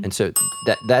 And so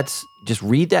that's just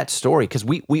read that story, because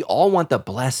we all want the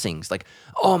blessings. Like,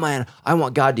 oh man, I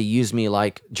want God to use me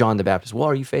like John the Baptist. Well,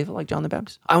 are you faithful like John the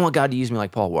Baptist? I want God to use me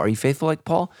like Paul. Well, are you faithful like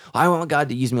Paul? I want God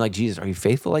to use me like Jesus. Are you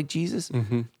faithful like Jesus?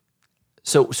 Mm-hmm.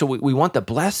 So we want the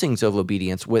blessings of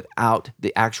obedience without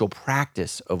the actual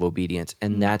practice of obedience.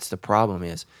 And that's the problem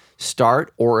is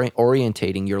start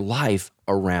orientating your life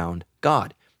around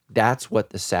God. That's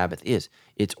what the Sabbath is.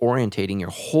 It's orientating your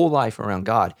whole life around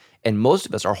God. And most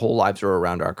of us, our whole lives are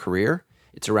around our career.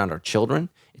 It's around our children.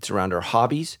 It's around our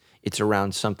hobbies. It's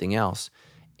around something else.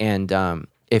 And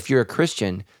if you're a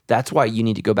Christian, that's why you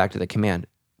need to go back to the command.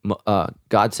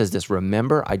 God says this,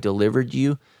 remember, I delivered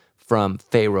you from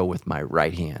Pharaoh with my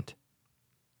right hand.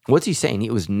 What's he saying?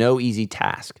 It was no easy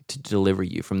task to deliver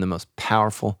you from the most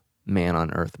powerful man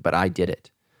on earth, but I did it.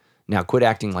 Now quit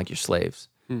acting like your slaves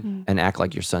and act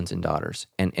like your sons and daughters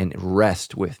and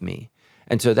rest with me.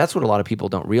 And so that's what a lot of people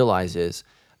don't realize is,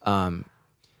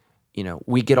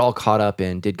 we get all caught up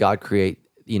in, did God create,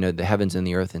 the heavens and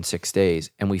the earth in 6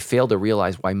 days? And we fail to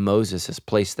realize why Moses has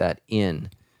placed that in.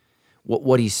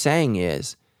 What he's saying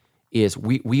is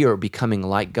we are becoming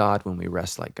like God when we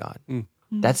rest like God.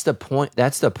 That's the point.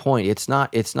 That's the point. It's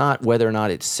not whether or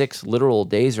not it's 6 literal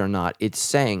days or not. It's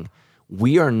saying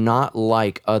we are not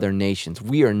like other nations.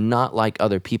 We are not like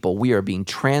other people. We are being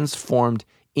transformed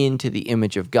into the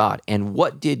image of God. And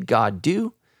what did God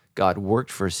do? God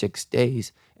worked for 6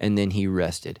 days and then he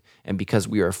rested. And because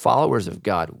we are followers of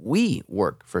God, we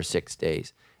work for 6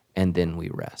 days and then we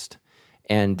rest.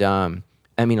 And a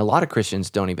lot of Christians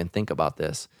don't even think about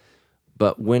this.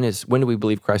 But when do we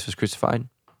believe Christ was crucified?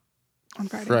 On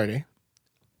Friday. Friday.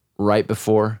 Right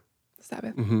before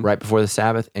Sabbath. Mm-hmm. Right before the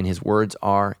Sabbath, and his words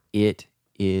are, it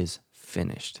is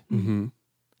finished. Mm-hmm.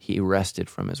 He rested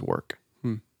from his work.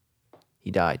 He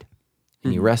died,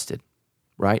 and he Mm-hmm. rested,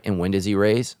 right? And when does he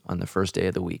raise? On the first day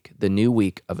of the week, the new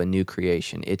week of a new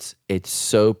creation. It's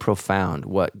so profound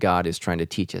what God is trying to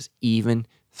teach us, even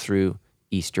through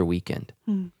Easter weekend.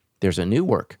 There's a new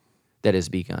work that has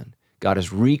begun. God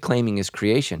is reclaiming his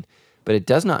creation, but it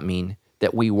does not mean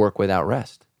that we work without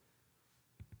rest,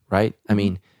 right? I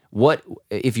mean,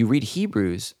 if you read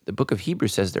Hebrews, the book of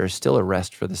Hebrews says there is still a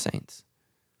rest for the saints.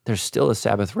 There's still a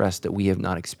Sabbath rest that we have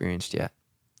not experienced yet.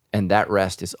 And that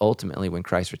rest is ultimately when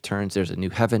Christ returns. There's a new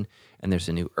heaven and there's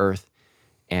a new earth,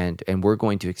 and we're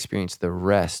going to experience the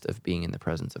rest of being in the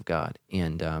presence of God.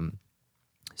 And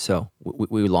so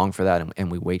we long for that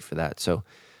and we wait for that. So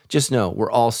just know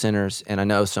we're all sinners. And I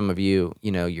know some of you,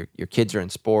 your kids are in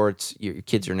sports, your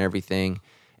kids are in everything,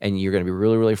 and you're going to be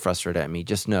really, really frustrated at me.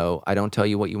 Just know I don't tell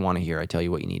you what you want to hear. I tell you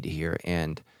what you need to hear.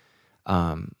 And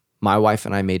my wife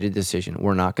and I made a decision.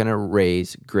 We're not going to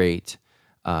raise great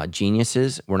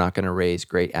geniuses. We're not going to raise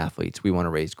great athletes. We want to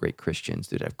raise great Christians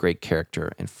that have great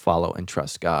character and follow and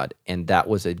trust God. And that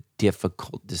was a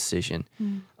difficult decision.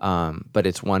 But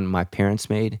it's one my parents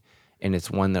made, and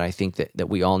it's one that I think that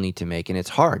we all need to make. And it's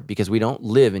hard because we don't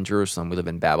live in Jerusalem. We live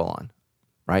in Babylon,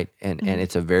 right? And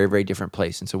it's a very, very different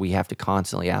place. And so we have to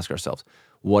constantly ask ourselves,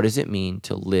 what does it mean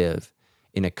to live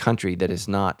in a country that is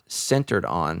not centered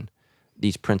on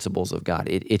these principles of God?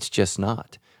 It's just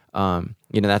not.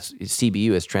 That's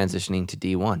CBU is transitioning to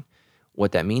D1.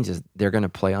 What that means is they're going to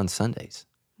play on Sundays.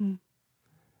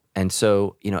 And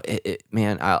so,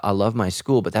 I love my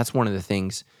school, but that's one of the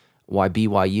things why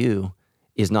BYU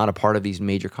is not a part of these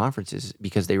major conferences,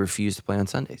 because they refuse to play on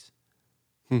Sundays.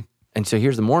 And so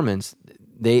here's the Mormons.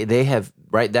 They have,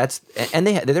 right,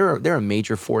 they're a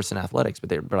major force in athletics, but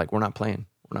they're like, we're not playing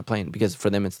because for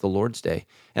them it's the Lord's Day.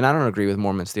 And I don't agree with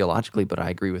Mormons theologically, but I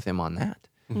agree with them on that.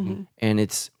 And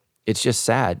it's just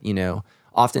sad,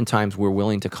 oftentimes we're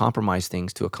willing to compromise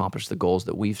things to accomplish the goals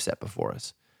that we've set before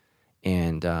us.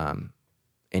 And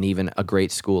even a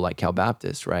great school like Cal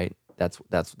Baptist, right?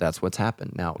 That's what's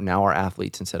happened. Now our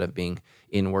athletes, instead of being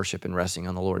in worship and resting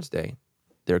on the Lord's Day,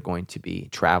 they're going to be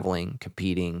traveling,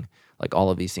 competing, like all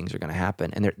of these things are going to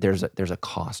happen. And there's a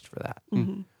cost for that.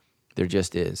 There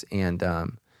just is. And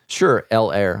sure,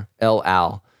 El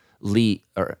Al,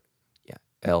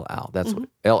 that's what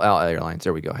El Al Airlines.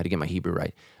 There we go. I had to get my Hebrew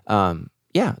right.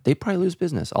 They probably lose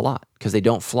business a lot because they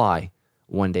don't fly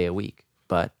one day a week.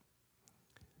 But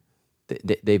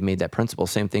they've made that principle.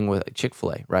 Same thing with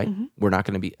Chick-fil-A, right? We're not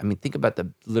going to be. I mean, think about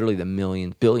the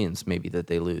millions, billions maybe that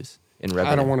they lose in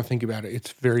revenue. I don't want to think about it.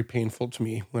 It's very painful to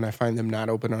me when I find them not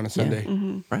open on a Sunday.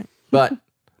 Right. But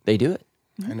they do it.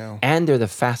 I know. And they're the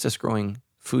fastest growing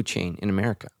food chain in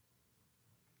America.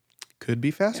 Could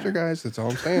be faster, guys. That's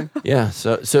all I'm saying. Yeah.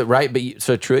 So right. But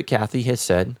so Truett Cathy has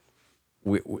said,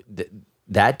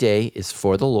 that day is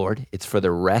for the Lord. It's for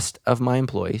the rest of my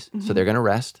employees. So they're going to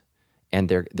rest,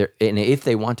 and and if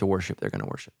they want to worship, they're going to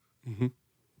worship.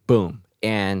 Boom.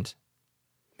 And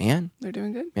man, they're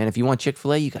doing good. Man, if you want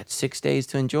Chick-fil-A, you got 6 days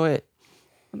to enjoy it.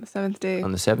 On the seventh day.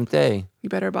 On the seventh day. You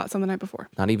better have bought some the night before.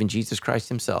 Not even Jesus Christ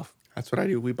himself. That's what I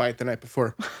do. We buy it the night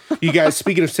before. You guys,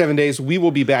 speaking of 7 days, we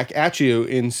will be back at you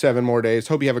in 7 more days.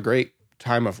 Hope you have a great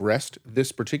time of rest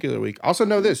this particular week. Also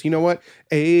know this, you know what?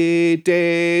 8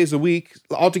 days a week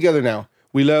all together now.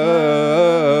 We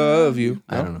love you.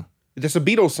 I don't know. That's a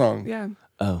Beatles song. Yeah.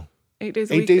 Oh. 8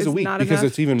 days a 8 week. days a week, not because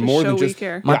it's even more than just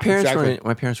care. My parents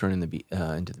weren't into the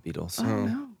Beatles. Oh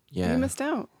no. Yeah. You missed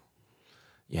out.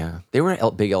 Yeah. They were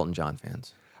big Elton John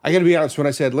fans. I got to be honest, when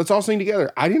I said, let's all sing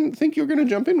together, I didn't think you were going to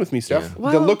jump in with me, Steph.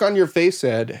 Yeah. The look on your face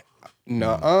said,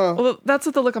 nuh-uh. Well, that's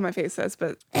what the look on my face says,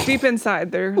 but deep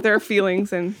inside, there are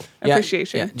feelings and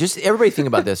appreciation. Yeah. Just everybody think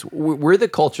about this. We're the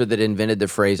culture that invented the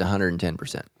phrase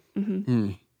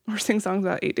 110%. Or sing songs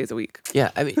about 8 days a week. Yeah,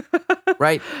 I mean,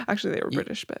 right? Actually, they were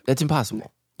British, but that's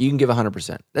impossible. You can give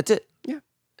 100%. That's it. Yeah.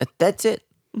 That's it.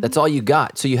 That's all you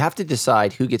got. So you have to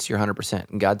decide who gets your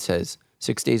 100%. And God says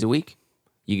 6 days a week,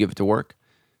 you give it to work.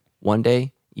 1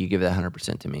 day, you give that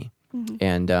 100% to me.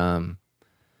 And I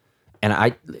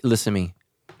listen to me.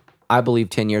 I believe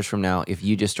 10 years from now, if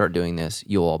you just start doing this,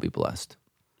 you'll all be blessed.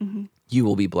 You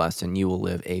will be blessed, and you will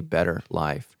live a better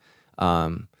life.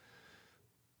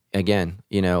 Again,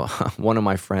 one of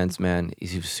my friends, man,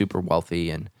 he's super wealthy,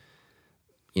 and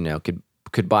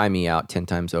could buy me out 10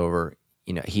 times over.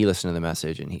 He listened to the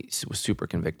message, and he was super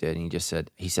convicted, and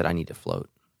he said, I need to float.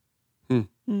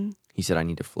 He said, I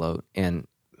need to float. And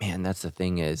man, that's the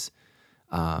thing is,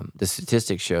 the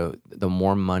statistics show the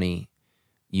more money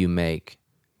you make,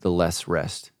 the less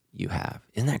rest you have.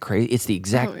 Isn't that crazy? It's the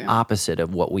exact opposite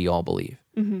of what we all believe.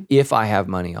 If I have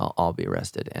money, I'll be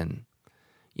rested. And,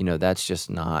 that's just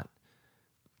not,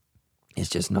 it's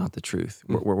just not the truth.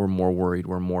 We're more worried.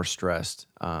 We're more stressed.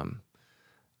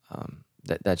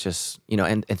 That's just,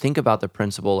 and think about the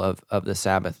principle of the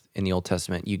Sabbath in the Old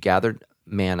Testament. You gathered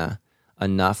manna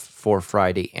enough for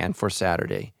Friday and for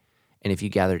Saturday. And if you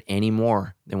gathered any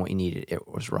more than what you needed, it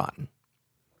was rotten.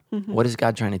 What is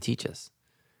God trying to teach us?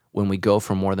 When we go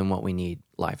for more than what we need,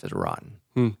 life is rotten.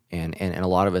 And a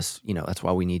lot of us, that's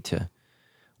why we need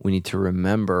to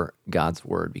remember God's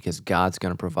word, because God's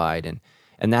going to provide.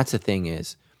 And that's the thing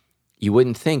is, you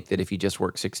wouldn't think that if you just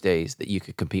work 6 days that you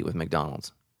could compete with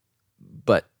McDonald's,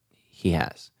 but he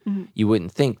has. You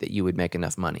wouldn't think that you would make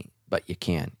enough money, but you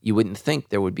can. You wouldn't think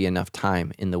there would be enough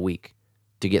time in the week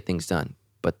to get things done,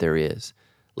 but there is.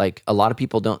 Like, a lot of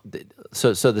people don't.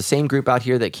 So the same group out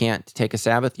here that can't take a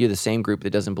Sabbath, you're the same group that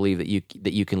doesn't believe that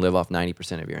you can live off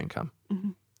 90% of your income.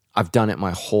 I've done it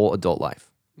my whole adult life.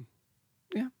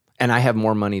 Yeah. And I have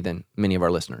more money than many of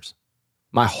our listeners.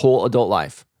 My whole adult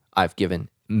life, I've given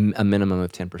a minimum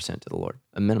of 10% to the Lord.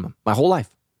 A minimum. My whole life.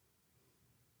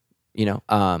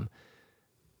 I've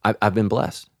been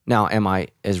blessed. Now, am I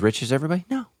as rich as everybody?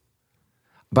 No.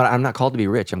 But I'm not called to be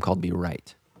rich. I'm called to be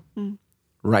right.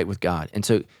 Right with God. And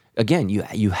so, again,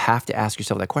 you have to ask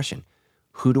yourself that question.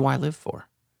 Who do I live for?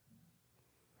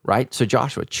 Right? So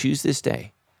Joshua, choose this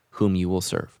day whom you will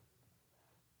serve.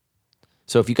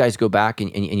 So if you guys go back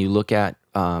and you look at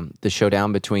the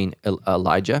showdown between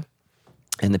Elijah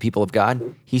and the people of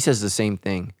God, he says the same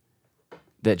thing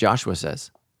that Joshua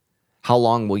says. How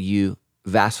long will you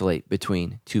vacillate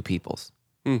between two peoples?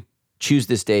 Choose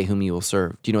this day whom you will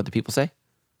serve. Do you know what the people say?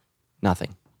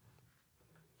 Nothing.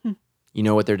 You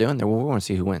know what they're doing? We want to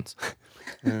see who wins.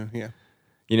 Yeah.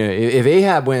 If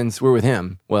Ahab wins, we're with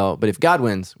him. Well, but if God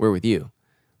wins, we're with you.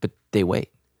 But they wait.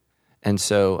 And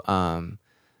so,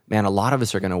 man, a lot of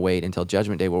us are going to wait until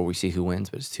Judgment Day where we see who wins,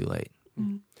 but it's too late.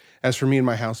 As for me and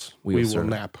my house, we will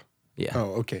nap. Yeah.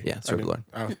 Oh, okay. Yeah, serve the Lord.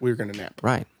 We were going to nap.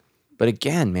 Right. But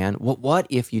again, man, what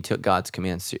if you took God's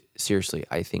commands seriously?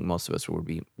 I think most of us would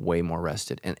be way more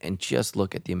rested. And just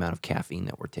look at the amount of caffeine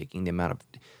that we're taking, the amount of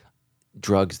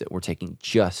drugs that we're taking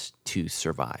just to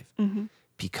survive,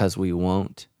 because we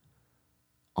won't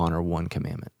honor one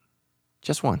commandment,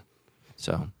 just one.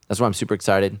 So that's why I'm super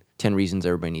excited. 10 Reasons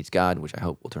Everybody Needs God, which I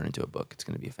hope will turn into a book. It's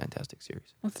going to be a fantastic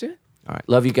series. Let's do it. All right.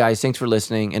 Love you guys. Thanks for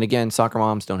listening. And again, soccer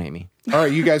moms, don't hate me. All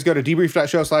right. You guys go to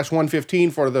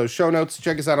debrief.show/115 for those show notes.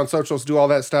 Check us out on socials. Do all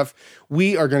that stuff.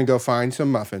 We are going to go find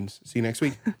some muffins. See you next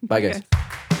week. Bye, guys.